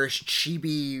 nightmarish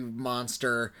chibi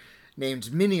monster named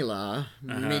Minila.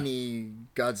 Mini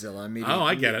Godzilla.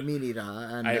 I get it.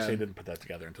 Minira. And, I actually didn't put that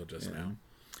together until just now.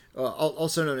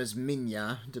 Also known as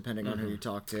Minya, depending on who you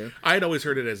talk to. I had always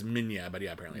heard it as Minya, but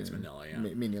yeah, apparently it's Manila. Yeah,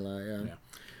 Minila. Yeah.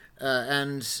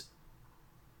 And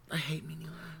I hate Minila.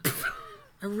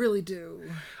 I really do.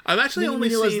 I've actually only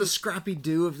Minila's seen the Scrappy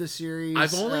Doo of the series.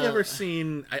 I've only ever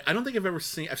seen. I don't think I've ever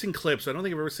seen. I've seen clips. But I don't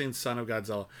think I've ever seen Son of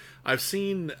Godzilla. I've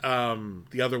seen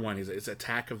the other one. It's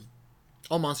Attack of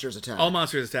All Monsters Attack. All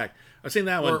Monsters Attack. I've seen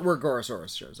that one. Where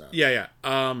Gorosaurus shows up. Yeah.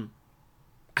 I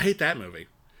hate that movie.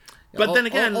 But then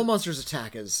again, All Monsters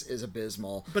Attack is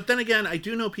abysmal. But then again, I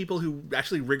do know people who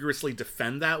actually rigorously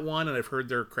defend that one, and I've heard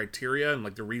their criteria and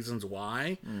like the reasons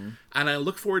why. And I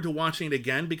look forward to watching it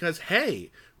again because, hey,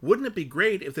 wouldn't it be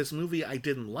great if this movie I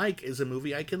didn't like is a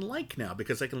movie I can like now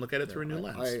because I can look at it through a new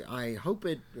lens? I hope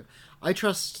it. I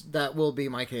trust that will be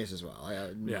my case as well.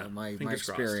 My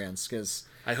experience, because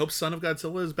I hope Son of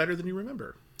Godzilla is better than you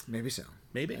remember. Maybe so.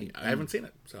 Maybe. I haven't seen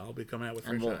it, so I'll be coming out with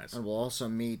fresh eyes. And we'll also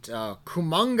meet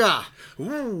Kumanga.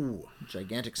 Ooh.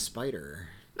 Gigantic spider.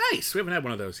 Nice. We haven't had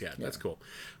one of those yet. Yeah. That's cool.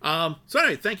 So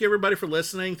anyway, thank you everybody for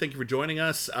listening. Thank you for joining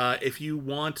us. If you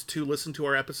want to listen to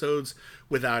our episodes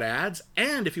without ads,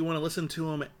 and if you want to listen to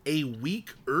them a week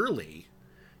early,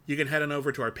 you can head on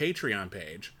over to our Patreon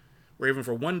page, where even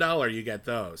for $1 you get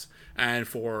those. And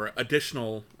for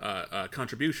additional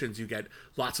contributions, you get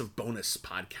lots of bonus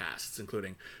podcasts,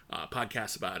 including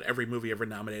podcasts about every movie ever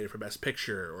nominated for Best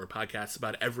Picture, or podcasts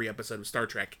about every episode of Star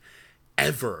Trek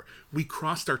ever. We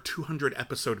crossed our 200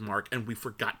 episode mark, and we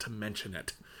forgot to mention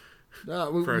it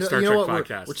for our Star Trek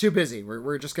podcast. We're too busy.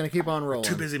 We're just going to keep on rolling. We're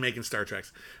too busy making Star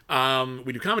Treks.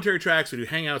 We do commentary tracks, we do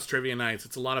hangouts, trivia nights.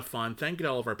 It's a lot of fun. Thank you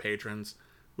to all of our patrons.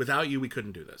 Without you, we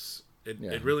couldn't do this.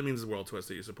 It really means the world to us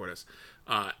that you support us.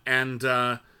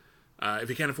 If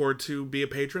you can't afford to be a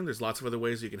patron, there's lots of other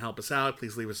ways you can help us out.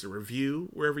 Please leave us a review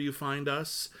wherever you find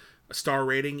us. A star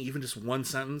rating, even just one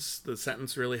sentence. The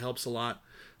sentence really helps a lot.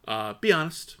 Be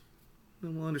honest.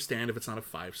 We'll understand if it's not a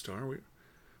 5-star.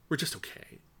 We're just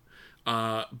okay.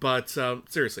 But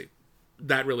seriously,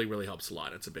 that really, really helps a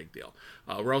lot. It's a big deal.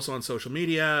 We're also on social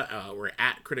media. We're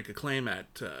at Critic Acclaim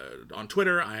on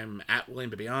Twitter. I'm at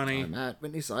William Bibiani. I'm at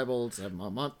Whitney Seibolds. I'm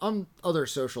on other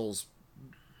socials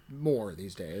more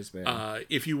these days. But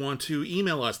if you want to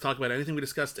email us, talk about anything we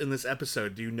discussed in this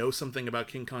episode, do you know something about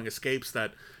King Kong Escapes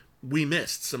that we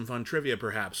missed, some fun trivia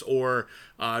perhaps, or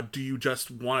do you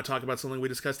just want to talk about something we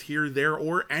discussed here, there,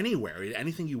 or anywhere?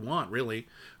 Anything you want, really.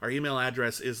 Our email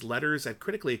address is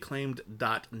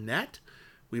letters@criticallyacclaimed.net.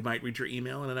 We might read your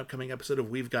email in an upcoming episode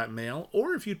of We've Got Mail,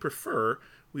 or if you'd prefer,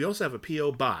 we also have a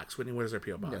P.O. Box. Whitney, what is our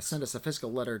P.O. Box? Yeah, send us a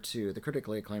physical letter to the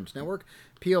Critically Acclaimed Network,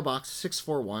 P.O. Box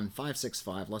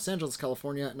 641-565, Los Angeles,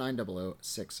 California,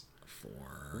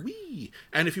 90064. Whee!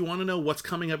 And if you want to know what's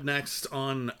coming up next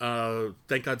on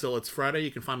Thank Godzilla It's Friday,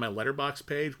 you can find my Letterboxd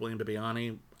page, William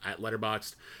Bibiani at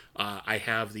Letterboxd. I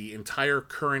have the entire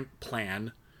current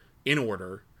plan in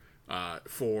order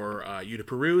for you to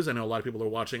peruse. I know a lot of people are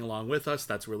watching along with us.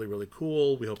 That's really, really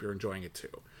cool. We hope you're enjoying it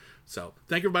too. So,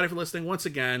 thank you everybody for listening once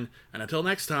again, and until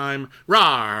next time,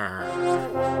 rawr!